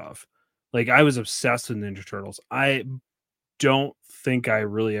Turtle stuff. Like I was obsessed with Ninja Turtles. I don't think I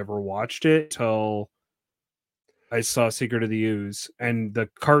really ever watched it till I saw Secret of the Ooze, and the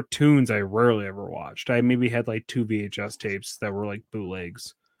cartoons I rarely ever watched. I maybe had like 2 VHS tapes that were like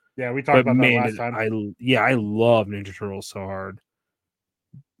bootlegs. Yeah, we talked about that last time. I love Ninja Turtles so hard.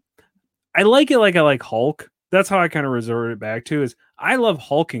 I like it like I like Hulk. That's how I kind of resort it back to is I love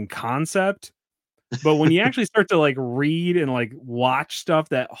Hulk in concept, but when you actually start to like read and like watch stuff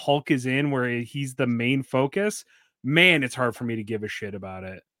that Hulk is in where he's the main focus, man, it's hard for me to give a shit about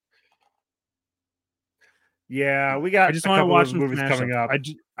it. Yeah, we got I just want to watch movies coming up.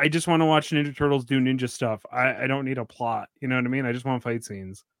 I just want to watch Ninja Turtles do ninja stuff. I don't need a plot. You know what I mean? I just want fight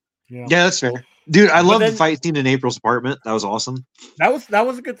scenes. Yeah, that's fair. Dude, I love the fight scene in April's apartment. That was awesome. That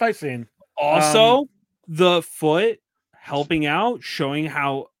was a good fight scene. Also, the foot helping out, showing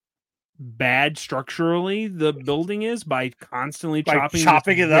how bad structurally the building is by constantly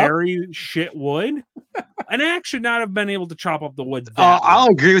chopping it up. Very shit wood. An axe should not have been able to chop up the wood. I'll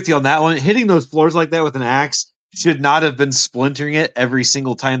agree with you on that one. Hitting those floors like that with an axe should not have been splintering it every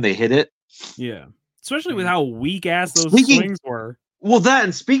single time they hit it. Yeah, especially with how weak ass those swings were. Well, that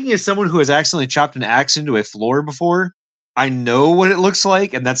and speaking as someone who has accidentally chopped an axe into a floor before, I know what it looks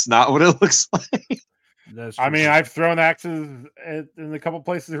like, and that's not what it looks like. I mean, I've thrown axes in a couple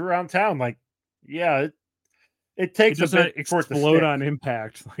places around town. Like, yeah, it takes a bit for it to explode on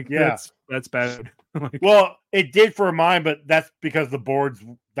impact. Like, yeah, that's bad. Like, well, it did for mine, but that's because the boards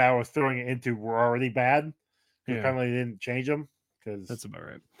that I was throwing it into were already bad. Yeah. Apparently, they didn't change them because that's about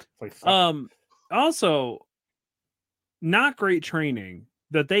right. Like, also, not great training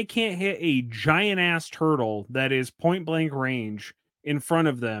that they can't hit a giant ass turtle that is point blank range in front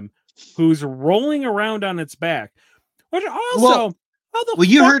of them, who's rolling around on its back. Which also, how the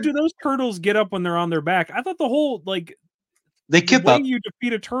fuck do those turtles get up when they're on their back? I thought the whole they kip up. The way you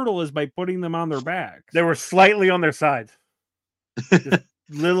defeat a turtle is by putting them on their back. They were slightly on their side.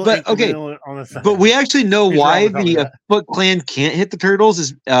 Little, but okay, little on the side. But we actually know why the Foot Clan can't hit the turtles.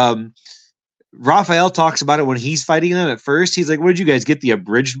 Is Raphael talks about it when he's fighting them at first. He's like, "Where did you guys get the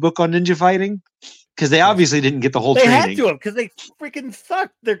abridged book on ninja fighting?" Because they obviously didn't get the whole training. They had to have because they freaking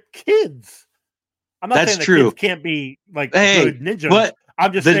suck. They're kids. I'm not saying that kids can't be like good ninjas. But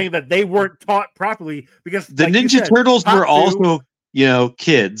I'm just saying that they weren't taught properly because the like you Ninja said, Turtles were Tatsu- also,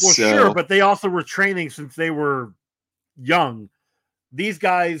 kids. well, so. sure, but they also were training since they were young. These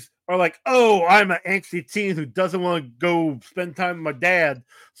guys are like, oh, I'm an angsty teen who doesn't want to go spend time with my dad,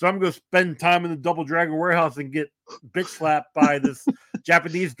 so I'm going to spend time in the Double Dragon warehouse and get bitch slapped by this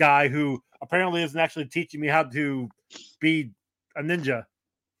Japanese guy who apparently isn't actually teaching me how to be a ninja.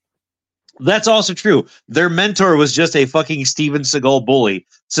 That's also true. Their mentor was just a fucking Steven Seagal bully.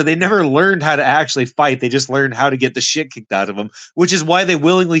 So they never learned how to actually fight. They just learned how to get the shit kicked out of them, which is why they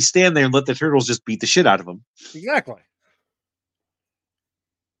willingly stand there and let the turtles just beat the shit out of them. Exactly.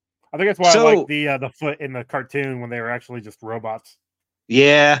 I think that's why I like the foot in the cartoon when they were actually just robots.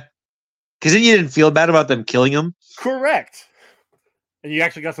 Yeah. Because then you didn't feel bad about them killing them. Correct. And you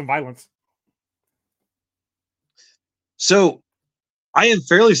actually got some violence. So I am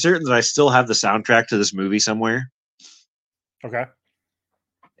fairly certain that I still have the soundtrack to this movie somewhere. Okay.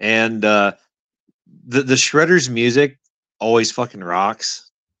 And the Shredder's music always fucking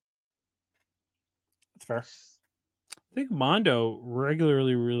rocks. That's fair. I think Mondo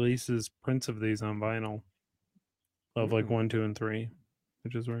regularly releases prints of these on vinyl of like 1, 2, and 3,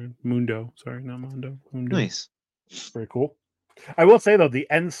 which is weird. Mundo, sorry, not Mondo. Mundo. Nice. Very cool. I will say though, the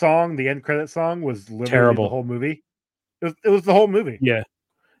end song, the end credit song, was literally Terrible. the whole movie. It was the whole movie. Yeah,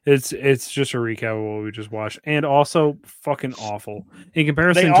 it's just a recap of what we just watched, and also fucking awful in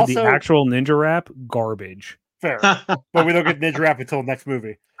comparison to the actual Ninja Rap. Garbage. Fair, but we don't get Ninja Rap until next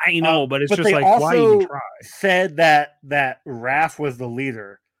movie. I know, but it's but just they like also why even try? Said that Raph was the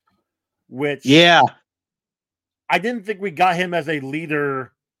leader, which yeah, I didn't think we got him as a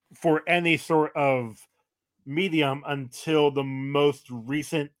leader for any sort of medium until the most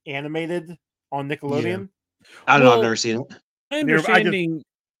recent animated on Nickelodeon. I don't know. I've never seen it. My understanding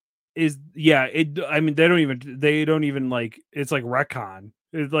is I mean, they don't even like it's like retcon.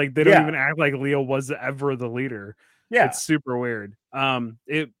 It's like they don't even act like Leo was ever the leader. Yeah, it's super weird. I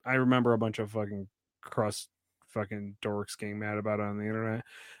remember a bunch of fucking crust fucking dorks getting mad about it on the internet,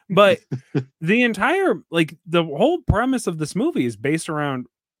 but the entire like the whole premise of this movie is based around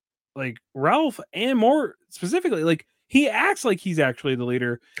like Ralph, and more specifically, like he acts like he's actually the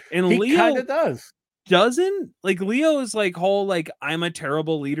leader, and he Leo kind of doesn't. Like Leo's like whole like I'm a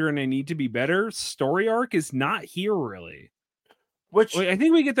terrible leader and I need to be better story arc is not here really. Which I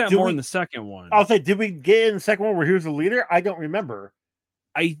think we get that more in the second one. I'll say, did we get in the second one where he was the leader? I don't remember.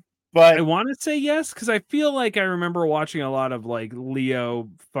 I want to say yes because I feel like I remember watching a lot of like Leo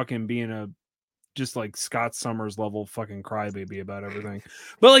fucking being a just like Scott Summers level fucking crybaby about everything.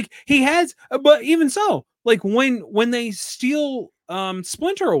 But like he has, but even so, like when they steal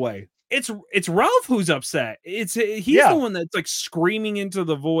Splinter away, it's Ralph who's upset. He's the one that's like screaming into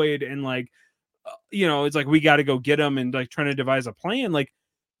the void and like it's like we got to go get him and like trying to devise a plan. Like,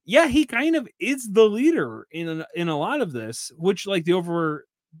 yeah, he kind of is the leader in a lot of this, which like the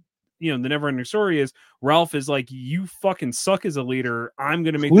never ending story is Ralph is like, you fucking suck as a leader. I'm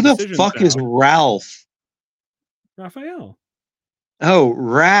gonna make who the fuck now. is Ralph? Raphael. Oh,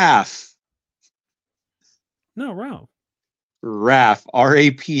 Raph. No, Ralph. Raph,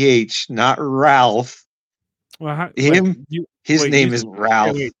 R-A-P-H, not Ralph. Well, his name is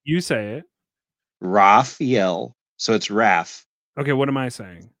Ralph. Wait, you say it. Raphael. So it's Raph. Okay, what am I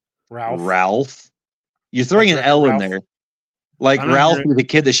saying? Ralph. You're throwing an L in there. Like Ralphie, the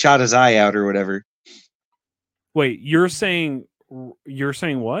kid that shot his eye out or whatever. Wait, you're saying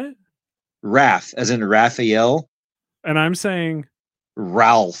what? Raph, as in Raphael. And I'm saying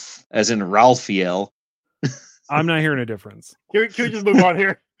Ralph, as in Ralphiel. I'm not hearing a difference. Can we just move on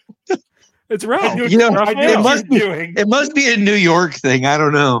here? It's Ralph. It must be a New York thing. I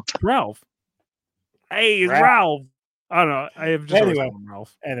don't know. Ralph. Hey, it's Ralph. I don't know. I have just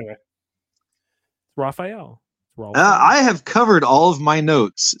Ralph. Anyway, Raphael. I have covered all of my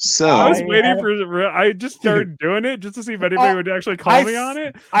notes. So I was waiting for. I just started doing it just to see if anybody would actually call me on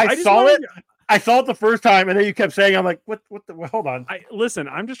it. I saw it. I saw it the first time, and then you kept saying, "I'm like, what? Hold on." Listen,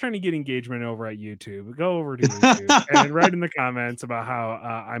 I'm just trying to get engagement over at YouTube. Go over to YouTube and write in the comments about how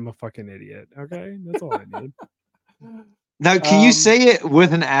I'm a fucking idiot. Okay, that's all I need. Now, can you say it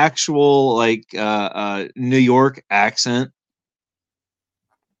with an actual like New York accent?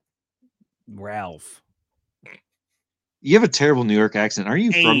 Ralph. You have a terrible New York accent. Are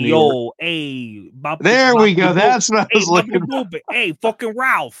you from New York? There we go. That's what I was looking for. Hey, fucking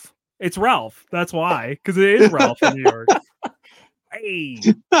Ralph. It's Ralph. That's why. Because it is Ralph in New York. Hey,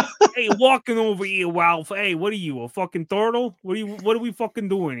 walking over here, Ralph. Hey, what are you, a fucking turtle? What are we fucking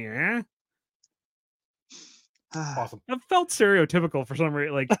doing here, huh? Awesome. That felt stereotypical for some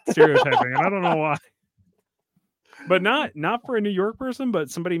reason, like stereotyping, and I don't know why. but not for a New York person, but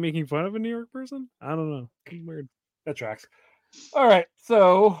somebody making fun of a New York person. I don't know. It's weird. That tracks. All right,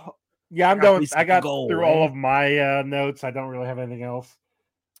 so yeah, I'm done. I got goal, through all of my notes. I don't really have anything else.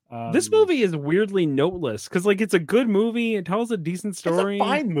 This movie is weirdly noteless because, like, it's a good movie. It tells a decent story. It's a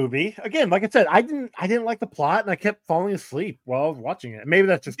fine movie. Again, like I said, I didn't like the plot, and I kept falling asleep while I was watching it. Maybe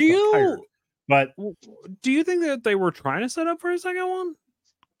that's just tired. But do you think that they were trying to set up for a second one?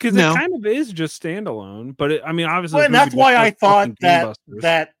 Because No. it kind of is just standalone. But I mean, obviously, well, and this that's movie why just I does thought fucking that gangbusters.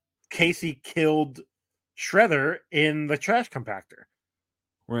 that Casey killed Shredder in the trash compactor.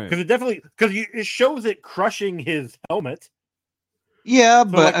 Right. Because it definitely it shows it crushing his helmet. Yeah, So,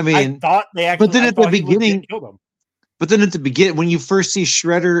 but like, I mean, thought they actually. but then I at the thought he legit beginning, killed him. but then at the beginning, when you first see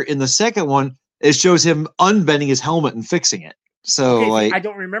Shredder in the second one, it shows him unbending his helmet and fixing it. So, Okay, see, like, I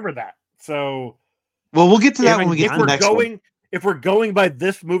don't remember that. So, well, we'll get to that If when we get if to the we're next going, one. if we're going by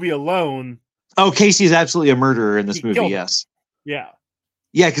this movie alone, Oh, Casey is absolutely a murderer in this He movie. killed him. Yes, yeah.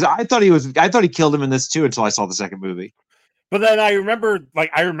 yeah, because I thought he killed him in this too until I saw the second movie. But then I remember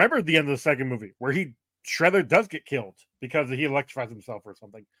the end of the second movie where Shredder does get killed because he electrifies himself or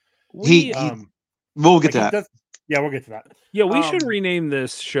something. He we'll get to that. Yeah, we'll get to that. Yeah, we should rename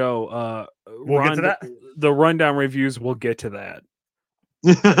this show. We'll get to that. The rundown reviews. We'll get to that.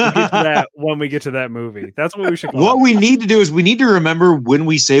 We'll get to that when we get to that movie. That's what we should call What it. we need to do is we need to remember when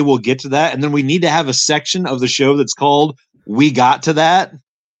we say we'll get to that, and then we need to have a section of the show that's called "We Got to That,"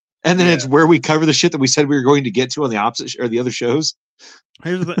 and then it's where we cover the shit that we said we were going to get to on the opposite or the other shows.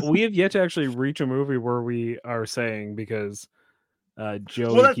 We have yet to actually reach a movie where we are saying because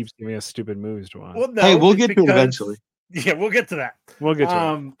Joey keeps giving us stupid movies to watch. Well, no, hey, we'll get to it eventually. Yeah, we'll get to that. We'll get to it.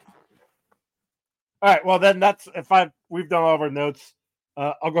 All right. Well, then we've done all of our notes.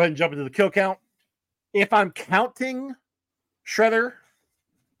 I'll go ahead and jump into the kill count. If I'm counting Shredder,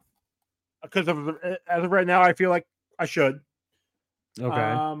 because as of right now, I feel like I should.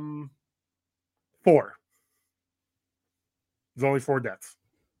 Okay. 4. There's only 4 deaths.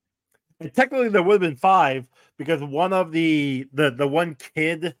 And technically there would have been 5 because one of the one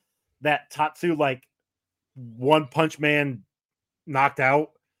kid that Tatsu like One Punch Man knocked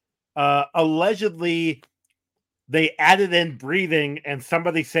out, allegedly they added in breathing and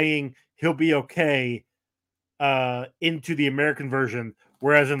somebody saying he'll be okay into the American version,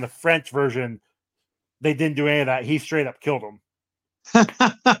 whereas in the French version they didn't do any of that. He straight up killed him.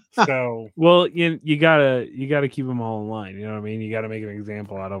 So well, you gotta keep them all in line. You know what I mean? You gotta make an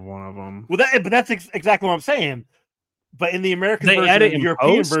example out of one of them. Well, but that's exactly what I'm saying. But in the American They version, added the in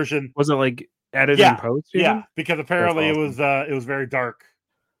European post? version, Was it like added in post? Even? yeah, because apparently That's it was very dark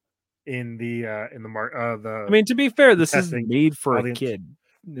in the I mean, to be fair, this is testing made for audience. a kid.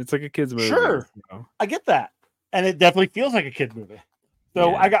 It's like a kid's movie. Sure. You know? I get that, and it definitely feels like a kid movie.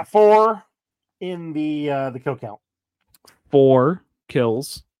 So Yeah. I got 4 in the kill count. 4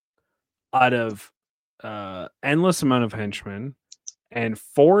 kills out of endless amount of henchmen and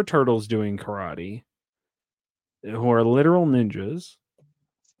 4 turtles doing karate who are literal ninjas,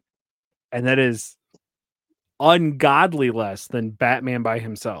 and that is ungodly less than Batman by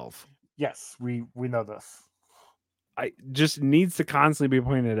himself. Yes, we know this. I just needs to constantly be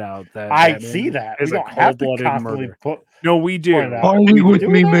pointed out that I Batman see that. We is a don't have to cold-blooded constantly murder. put. No, we do. point it out. Party with do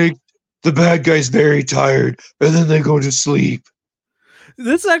me that? make the bad guys very tired, and then they go to sleep.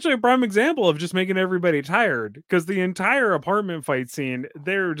 This is actually a prime example of just making everybody tired because the entire apartment fight scene,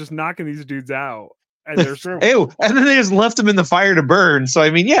 they're just knocking these dudes out, and they're Ew, and then they just left them in the fire to burn. So I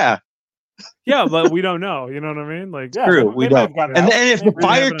mean, yeah, yeah, but we don't know. You know what I mean? Like, Yeah, true, they we might have don't. gotten And out. then if They the really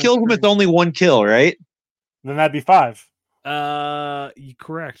fire have it on kills them, it's screen. only 1 kill, right? Then that'd be 5.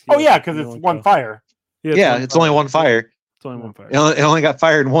 Correct. Oh yeah, because you it's only 1 kill. fire. Yeah, it's only 1 fire. It's only 1 fire. It only got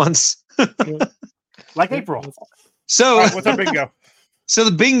fired once. Like April. So, All right, what's our bingo? so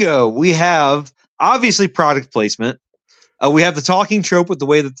the bingo, we have obviously product placement. We have the talking trope with the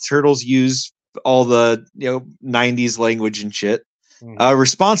way that the turtles use all the 90s language and shit.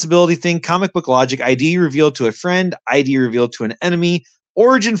 Responsibility thing, comic book logic, ID revealed to a friend, ID revealed to an enemy,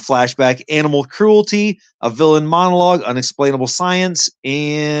 origin flashback, animal cruelty, a villain monologue, unexplainable science,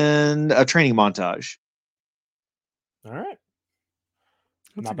 and a training montage. All right.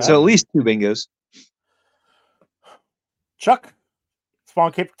 That's Not a bad. So at least 2 bingos. Chuck,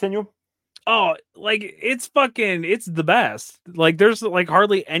 Spawn Cape Continuum. Oh, like it's the best. Like there's like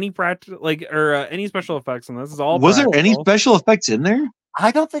hardly any practical any special effects in this. It's all Was there any practical. special effects in there? I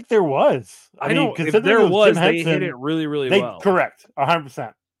don't think there was. I mean, don't. If considering there it was, Jim they hit Henson, it really, really they well. correct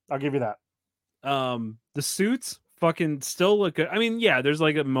 100%. I'll give you that. The suits fucking still look good. I mean, yeah, there's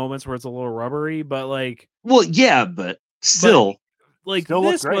like moments where it's a little rubbery, but like Well, yeah, but still. like Still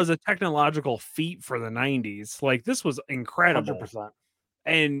looked this great. was a technological feat for the 90s. Like this was incredible. 100%.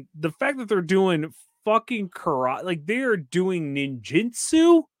 And the fact that they're doing fucking karate, like they are doing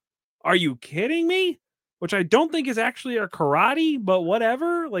ninjutsu. Are you kidding me? Which I don't think is actually a karate, but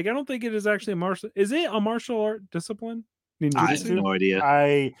whatever. Like I don't think it is actually a martial. Is it a martial art discipline? I have Ninjutsu? no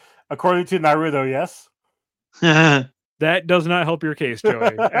idea. According to Naruto, yes. That does not help your case,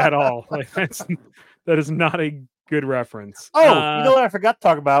 Joey, at all. Like that is not a good reference. Oh, you know what I forgot to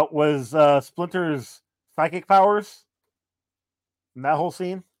talk about was Splinter's psychic powers in that whole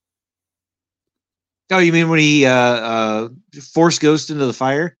scene. Oh, you mean when he forced Ghost into the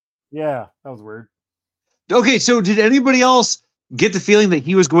fire? Yeah, that was weird. Okay, so did anybody else get the feeling that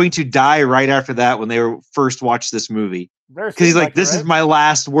he was going to die right after that when they were first watched this movie? Because he's like, "This is my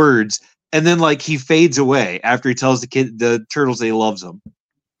last words," and then like he fades away after he tells the turtles that he loves them.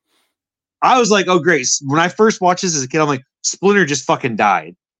 I was like, "Oh, great!" When I first watched this as a kid, I'm like, "Splinter just fucking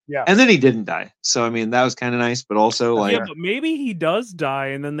died." Yeah, and then he didn't die. So I mean, that was kind of nice, but also like, yeah, but maybe he does die,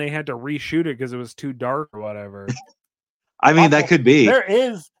 and then they had to reshoot it because it was too dark or whatever. I mean, that could be.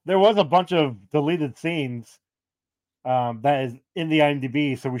 There was a bunch of deleted scenes that is in the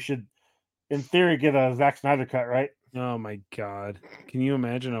IMDb, so we should, in theory, get a Zack Snyder cut, right? Oh my god! Can you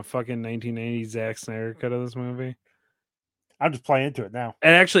imagine a fucking 1980s Zack Snyder cut of this movie? I'm just playing into it now. It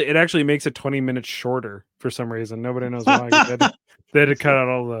actually makes it 20 minutes shorter for some reason. Nobody knows why. They had to cut out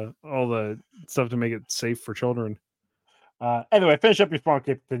all the stuff to make it safe for children. Anyway, finish up your spawn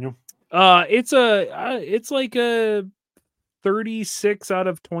cape. Continue. It's like a 36 out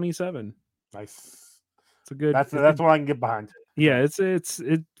of 27. Nice. It's a good. That's what I can get behind. Yeah,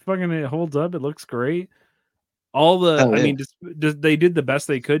 it fucking it holds up. It looks great. All the I mean, just they did the best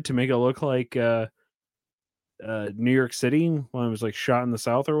they could to make it look like New York City when it was like shot in the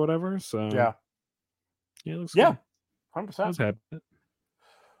South or whatever. So yeah, it looks good. 100%.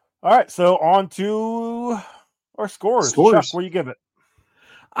 All right, so on to our scores. Chuck, what do you give it?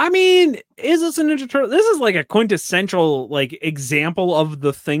 I mean, is this a Ninja Turtle? This is like a quintessential like example of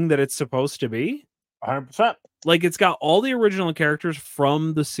the thing that it's supposed to be. 100%. Like it's got all the original characters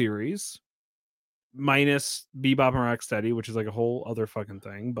from the series, minus Bebop and Rocksteady, which is like a whole other fucking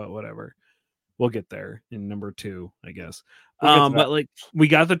thing. But whatever, we'll get there in number 2, I guess. But like we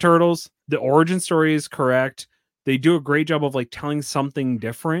got the turtles. The origin story is correct. They do a great job of like telling something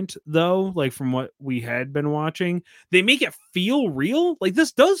different though, like from what we had been watching. They make it feel real. Like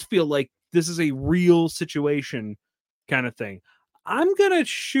this does feel like this is a real situation kind of thing. I'm going to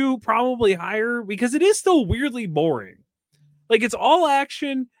shoot probably higher because it is still weirdly boring. Like it's all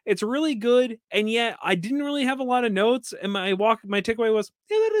action. It's really good. And yet I didn't really have a lot of notes. And my takeaway was,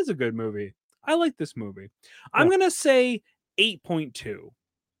 yeah, that is a good movie. I like this movie. I'm going to say 8.2.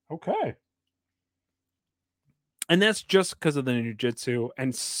 Okay. And that's just because of the ninjutsu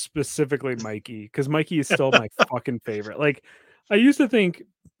and specifically Mikey, because Mikey is still my fucking favorite. Like, I used to think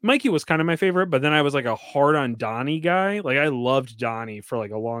Mikey was kind of my favorite, but then I was like a hard on Donnie guy. Like, I loved Donnie for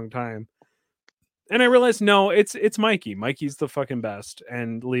like a long time. And I realized, no, it's Mikey. Mikey's the fucking best.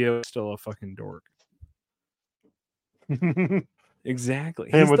 And Leo's still a fucking dork.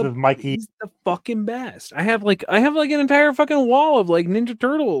 Exactly. Him with his Mikey. He's the fucking best. I have like an entire fucking wall of like Ninja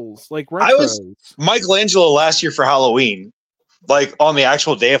Turtles, like retros. I was Michelangelo last year for Halloween, like on the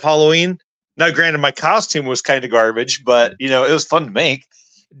actual day of Halloween. Now, granted, my costume was kind of garbage, but you know it was fun to make.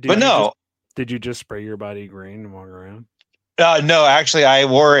 Did you just spray your body green and walk around? No, actually, I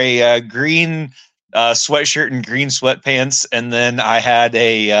wore a green sweatshirt and green sweatpants, and then I had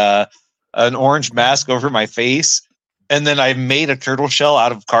an orange mask over my face. And then I made a turtle shell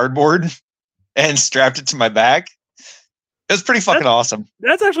out of cardboard and strapped it to my back. It was pretty fucking awesome.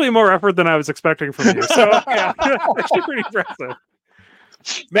 That's actually more effort than I was expecting from you. So yeah, actually pretty impressive.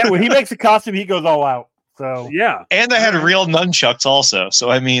 Man, when he makes a costume, he goes all out. So yeah. And I had real nunchucks also. So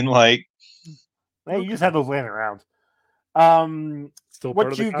I mean, like, hey, you just had those laying around. Still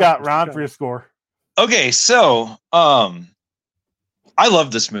what you got, Ron, for your score? Okay, so I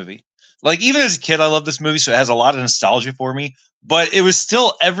love this movie. Like even as a kid, I love this movie, so it has a lot of nostalgia for me. But it was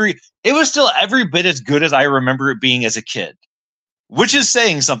still every bit as good as I remember it being as a kid, which is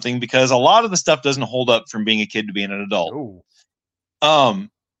saying something because a lot of the stuff doesn't hold up from being a kid to being an adult. Ooh.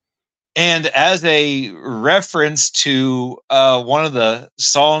 And as a reference to one of the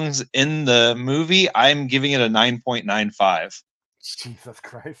songs in the movie, I'm giving it a 9.95. Jesus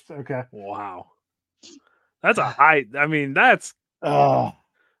Christ! Okay. Wow, that's a high. I mean, that's.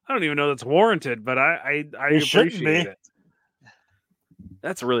 I don't even know that's warranted, but I appreciate it.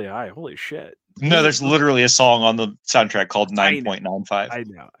 That's really high. Holy shit. No, there's literally a song on the soundtrack called 9.95. I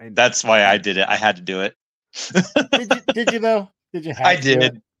know. That's why I did it. I had to do it. Did you though? Did you? Have I to?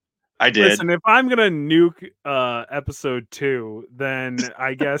 did. I did. Listen, if I'm gonna nuke episode 2, then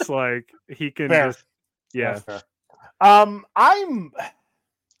I guess like he can Fair. just yeah. That's fair.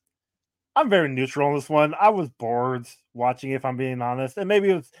 I'm very neutral on this one. I was bored watching it, if I'm being honest, and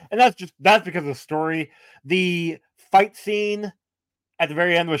maybe that's because of the story. The fight scene at the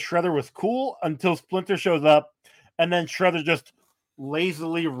very end with Shredder was cool until Splinter shows up, and then Shredder just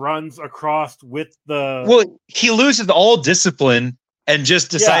lazily runs across with the. Well, he loses all discipline and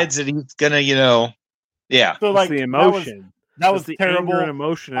just decides that he's gonna, yeah. So It's like the emotion. that was the terrible. anger and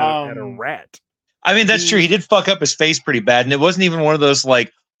emotion at a rat. I mean, that's true. He did fuck up his face pretty bad, and it wasn't even one of those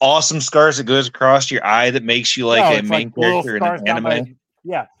like awesome scars that goes across your eye that makes you like a main character in an anime.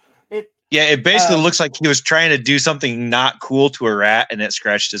 It basically looks like he was trying to do something not cool to a rat, and it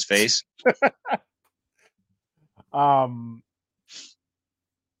scratched his face. Turtles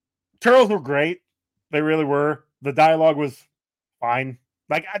were great. They really were. The dialogue was fine.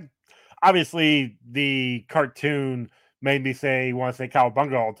 Like, obviously, the cartoon made me want to say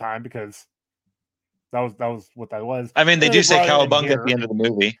cowabunga all the time because that was what that was. I mean, they do say cowabunga at the end of the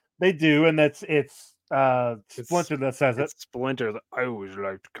movie. They do, and it's Splinter that says it. Splinter. I always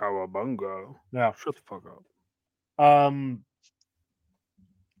liked cowabunga. Yeah, shut the fuck up.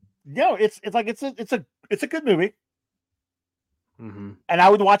 It's a good movie, Mm-hmm. and I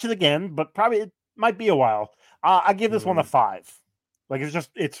would watch it again, but probably it might be a while. I give this one a 5. Like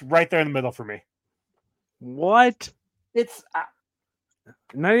it's right there in the middle for me. What? It's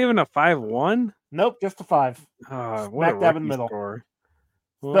not even a 5-1. Nope, just a 5. Smack dab in the middle. Score.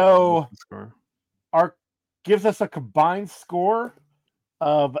 So our gives us a combined score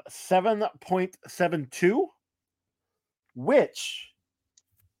of 7.72, which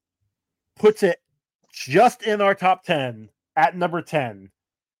puts it just in our top 10 at number 10,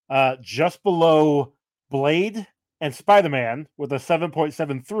 just below Blade and Spider-Man with a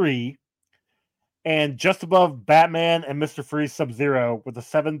 7.73, and just above Batman and Mr. Freeze Sub-Zero with a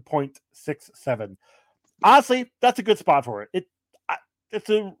 7.67. Honestly, that's a good spot for it. It's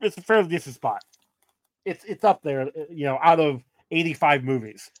a fairly decent spot. It's up there, out of 85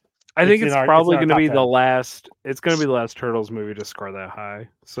 movies. I think it's probably going to be the last. It's going to be the last Turtles movie to score that high.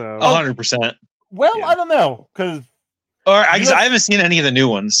 So 100%. Well, yeah. I don't know because. Or I haven't seen any of the new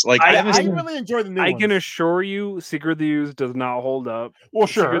ones. Like I really enjoyed the new ones. I can assure you, Secret of the Ooze does not hold up. Well,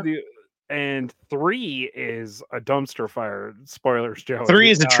 sure. And 3 is a dumpster fire. Spoilers, Joe.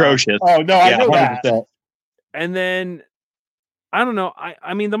 3 is atrocious. Oh no, I know 100%. That. And then I don't know.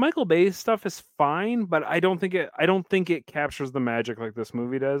 I mean, the Michael Bay stuff is fine, but I don't think it captures the magic like this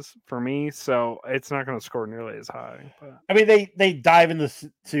movie does for me. So it's not going to score nearly as high. But. I mean, they dive into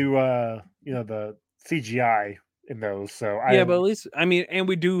the CGI in those. So but at least and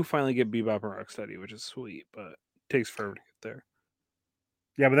we do finally get Bebop and Rocksteady, which is sweet, but it takes forever to get there.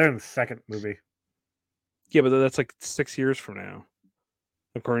 Yeah, but they're in the second movie. Yeah, but that's like 6 years from now,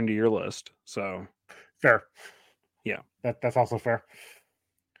 according to your list. So fair. Yeah, that's also fair.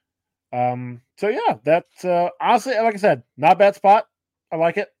 So yeah, that's honestly, like I said, not a bad spot. I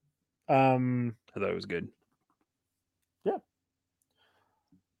like it. I thought it was good. Yeah.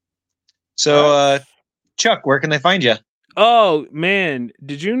 So, Chuck, where can they find you? Oh man,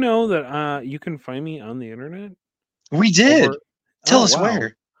 did you know that you can find me on the internet? We did. Tell us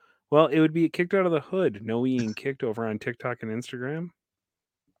where. Well, it would be Kicked Out of the Hood. No Eating Kicked over on TikTok and Instagram.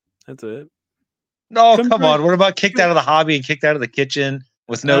 That's it. No, come on. What about Kicked Out of the Hobby and Kicked Out of the Kitchen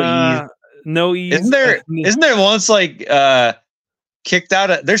with no ease? No ease. Isn't there once like kicked out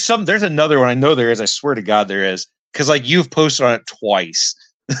of there's another one. I know there is. I swear to God there is. Because like you've posted on it twice.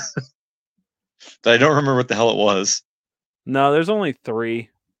 But I don't remember what the hell it was. No, there's only 3.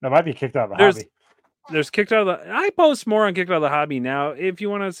 That might be Kicked Out of the Hobby. There's Kicked Out of the. I post more on Kicked Out of the Hobby now. If you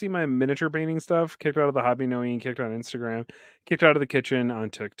want to see my miniature painting stuff, Kicked Out of the Hobby, No Eating Kicked on Instagram, Kicked Out of the Kitchen on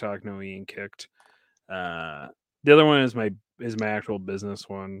TikTok, No Eating Kicked. The other one is my actual business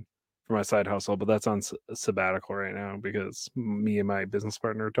one for my side hustle, but that's on sabbatical right now because me and my business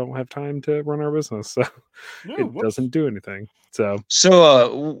partner don't have time to run our business, so doesn't do anything. So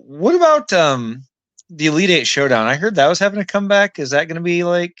what about the Elite 8 Showdown? I heard that was having a comeback. Is that going to be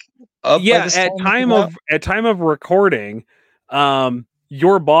like up? Yeah, at time of recording,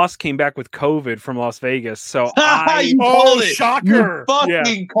 your boss came back with COVID from Las Vegas. So you called it. Shocker! You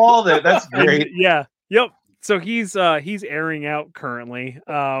fucking called it. That's great. Yeah. Yep. So he's airing out currently.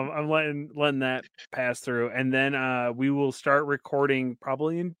 I'm letting that pass through, and then we will start recording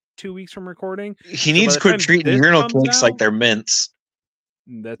probably in 2 weeks from recording. He needs to quit treating urinal cakes like they're mints.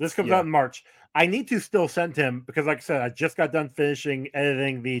 This comes out in March. I need to still send him because, like I said, I just got done finishing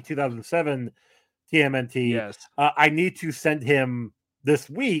editing the 2007 TMNT. Yes. I need to send him this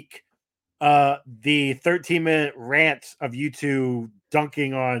week the 13-minute rant of you two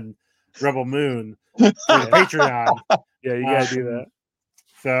dunking on Rebel Moon for the Patreon. Yeah, you gotta do that.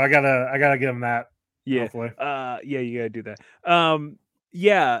 So I gotta give him that. Yeah. Hopefully. Yeah, you gotta do that.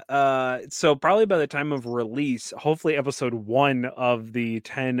 So probably by the time of release, hopefully episode 1 of the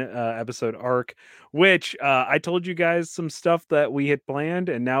 10 episode arc, which I told you guys some stuff that we had planned,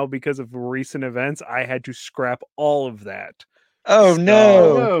 and now because of recent events, I had to scrap all of that. Oh So,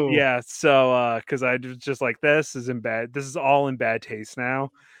 no. Yeah, so because I was just like, this is all in bad taste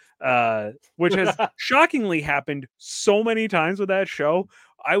now. Which has shockingly happened so many times with that show.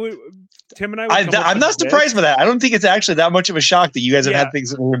 Tim and I would come up I'm with not surprised by that. I don't think it's actually that much of a shock that you guys have Yeah. had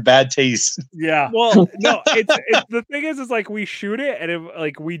things that were in bad taste. Yeah. Well, no, it's the thing is like we shoot it and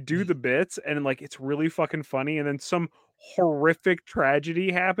like we do the bits and like it's really fucking funny, and then some horrific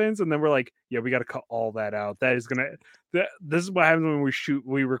tragedy happens, and then we're like, yeah, we got to cut all that out. This is what happens when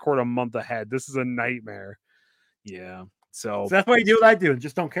we record a month ahead. This is a nightmare. Yeah. So that's why you do what I do and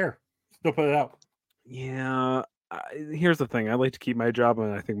just don't care. Still put it out. Yeah. Here's the thing. I like to keep my job,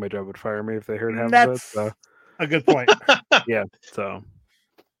 and I think my job would fire me if they heard half of it. That's So a good point. yeah. So,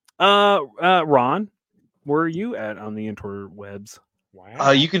 Ron, where are you at on the interwebs?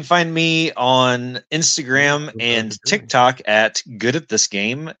 Wow. You can find me on Instagram and TikTok at Good at This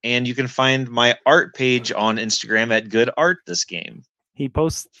Game, and you can find my art page on Instagram at Good Art This Game. He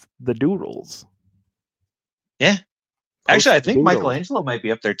posts the doodles. Yeah. Post Actually, I the think doodles. Michelangelo might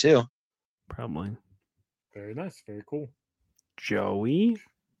be up there too. Probably. Very nice. Very cool. Joey.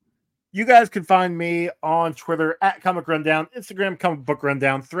 You guys can find me on Twitter at Comic Rundown, Instagram Comic Book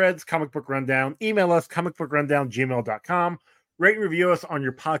Rundown, Threads Comic Book Rundown, email us comicbookrundown@gmail.com, rate and review us on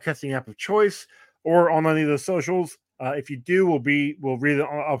your podcasting app of choice or on any of the socials. If you do, we'll read it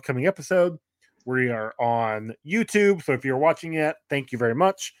on an upcoming episode. We are on YouTube, so if you're watching it, thank you very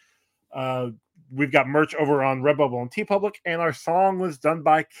much. We've got merch over on Redbubble and TeePublic, and our song was done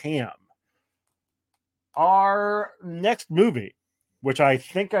by Cam. Our next movie, which I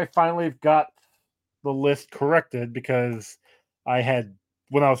think I finally got the list corrected because I had,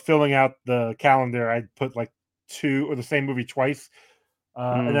 when I was filling out the calendar, I put like 2 or the same movie twice.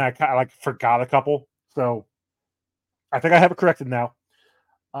 And then I kind of like forgot a couple. So I think I have it corrected now.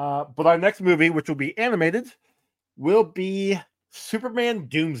 But our next movie, which will be animated, will be Superman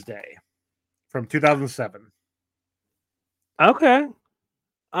Doomsday from 2007. Okay.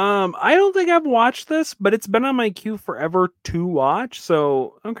 I don't think I've watched this, but it's been on my queue forever to watch.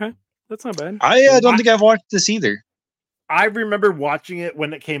 So okay, that's not bad. I don't think I've watched this either. I remember watching it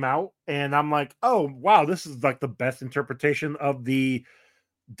when it came out, and I'm like, oh wow, this is like the best interpretation of the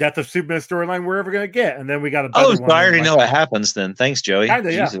Death of Superman storyline we're ever gonna get. And then we got a better Oh, one. so I already like, know what happens then. Thanks, Joey.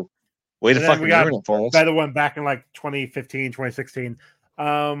 Kinda, yeah. Jesus. Way to and then fucking we got ruin it for us. better one back in like 2015, 2016.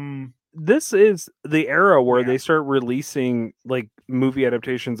 This is the era where Yeah. they start releasing like movie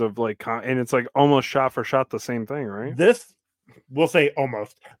adaptations of like, and it's like almost shot for shot the same thing, right? This, we'll say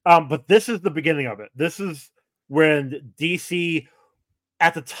almost, but this is the beginning of it. This is when DC,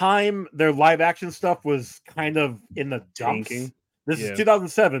 at the time, their live action stuff was kind of in the dumps. Tanking. This Yeah. is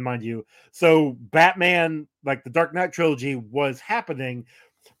 2007, mind you. So Batman, like the Dark Knight trilogy, was happening,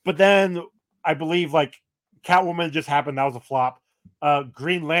 but then I believe like Catwoman just happened. That was a flop.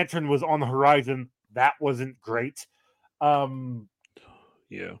 Green Lantern was on the horizon. That wasn't great.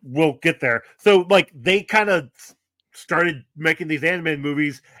 Yeah. We'll get there. So like they kind of started making these animated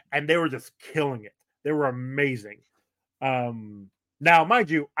movies, and they were just killing it. They were amazing. Now, mind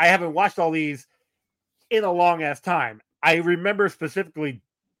you, I haven't watched all these in a long ass time. I remember specifically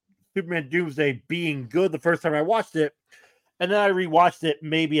Superman Doomsday being good the first time I watched it, and then I rewatched it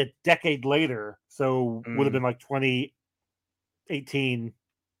maybe a decade later. So would have been like 2018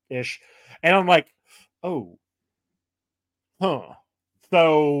 ish, and I'm like, oh, huh.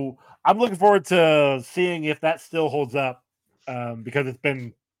 So I'm looking forward to seeing if that still holds up, because it's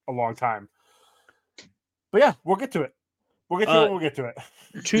been a long time. But yeah, we'll get to it. We'll get to it when we get to it.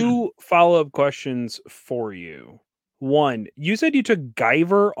 2 follow-up questions for you. 1, you said you took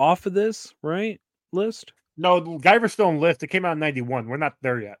Guyver off of this, right? List? No, Guyver's still on list. It came out in 91. We're not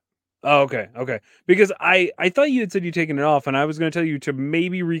there yet. Oh, okay. Because I thought you had said you'd taken it off, and I was going to tell you to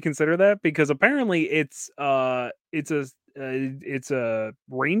maybe reconsider that because apparently it's a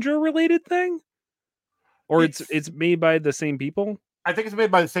Ranger related thing, or it's made by the same people. I think it's made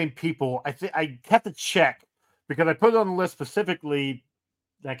by the same people. I think I have to check because I put it on the list specifically.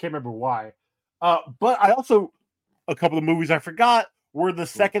 I can't remember why. But I also, a couple of movies I forgot were the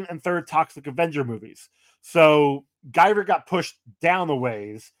second and third Toxic Avenger movies. So Guyver got pushed down the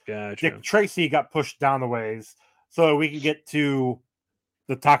ways. Gotcha. Dick Tracy got pushed down the ways, so we can get to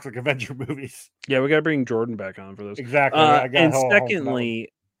the Toxic Avenger movies. Yeah, we got to bring Jordan back on for this. Exactly. And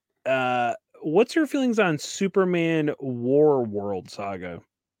secondly, what's your feelings on Superman War World Saga?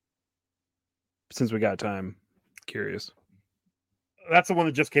 Since we got time, curious. That's the one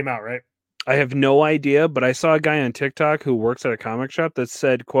that just came out, right? I have no idea, but I saw a guy on TikTok who works at a comic shop that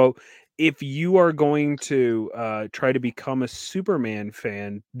said, quote, if you are going to try to become a Superman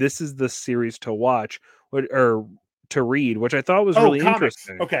fan, this is the series to watch or to read, which I thought was really comics.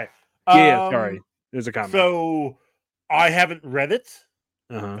 interesting. Okay. Yeah, sorry. There's a comic. So I haven't read it.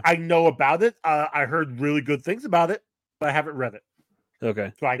 Uh-huh. I know about it. I heard really good things about it, but I haven't read it.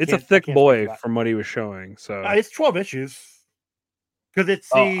 Okay. So It's a thick boy from what he was showing. So it's 12 issues. Because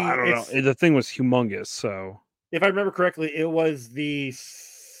it's I don't know. The thing was humongous. So if I remember correctly, it was the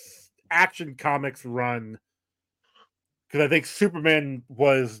Action Comics run. Because I think Superman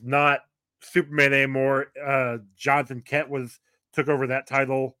was not Superman anymore. Jonathan Kent took over that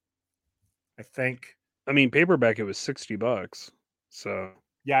title, I think. I mean, paperback it was $60. So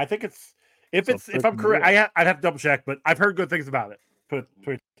yeah, I think if I'm correct, I'd have to double check, but I've heard good things about it.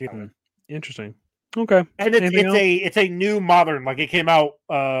 Interesting. Okay. And it's a new modern, like it came out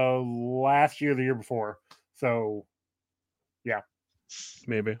last year, the year before. So yeah.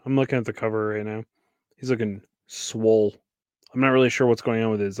 Maybe. I'm looking at the cover right now. He's looking swole. I'm not really sure what's going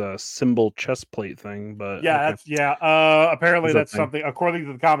on with his symbol chest plate thing, but yeah, okay. Apparently that's something, according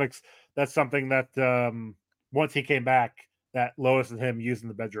to the comics, that's something that once he came back, that Lois and him used in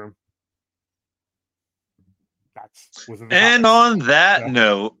the bedroom. And on that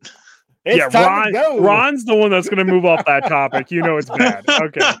note, it's time to go. Ron's the one that's going to move off that topic. You know it's bad.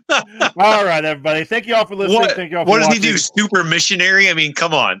 Okay. All right, everybody. Thank you all for listening. Thank you all for watching. What does he do? Super missionary? I mean,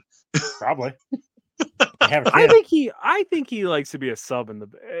 come on. Probably. I think he likes to be a sub in the.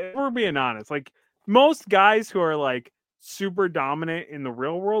 If we're being honest. Like most guys who are like super dominant in the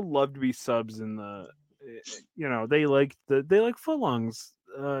real world love to be subs in the. You know, they like footlongs,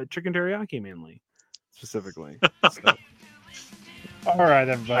 chicken teriyaki mainly, specifically. So. All right,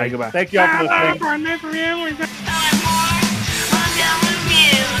 everybody. All right, goodbye. Thank you all for listening.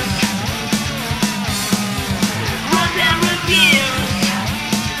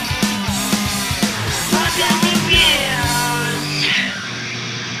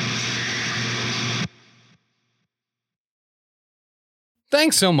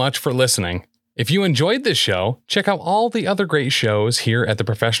 Thanks so much for listening. If you enjoyed this show, check out all the other great shows here at the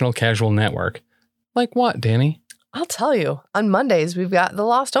Professional Casual Network. Like what, Danny? I'll tell you. On Mondays, we've got the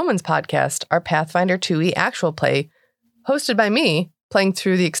Lost Omens podcast, our Pathfinder 2e actual play, hosted by me, playing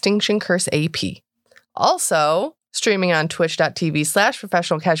through the Extinction Curse AP. Also, streaming on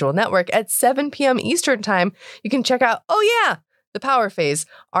twitch.tv/Professional Casual Network at 7 p.m. Eastern Time, you can check out, The Power Phase,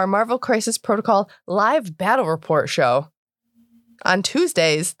 our Marvel Crisis Protocol live battle report show. On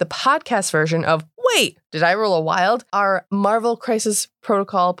Tuesdays, the podcast version of Wait, Did I Roll a Wild? Our Marvel Crisis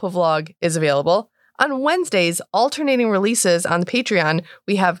Protocol vlog is available. On Wednesdays, alternating releases on the Patreon,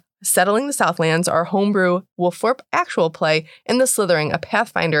 we have Settling the Southlands, our homebrew Wolfthorpe actual play, and The Slithering, a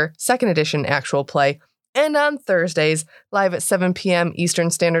Pathfinder 2nd edition actual play. And on Thursdays, live at 7 p.m.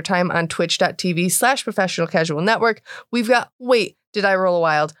 Eastern Standard Time on twitch.tv/Professional Casual Network, we've got Wait, Did I Roll a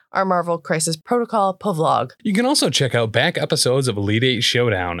Wild? Our Marvel Crisis Protocol vlog. You can also check out back episodes of Elite 8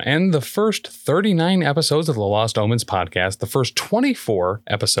 Showdown and the first 39 episodes of the Lost Omens podcast, the first 24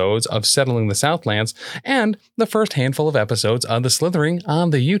 episodes of Settling the Southlands, and the first handful of episodes of The Slithering on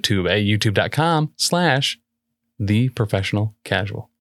the YouTube at youtube.com/TheProfessionalCasual.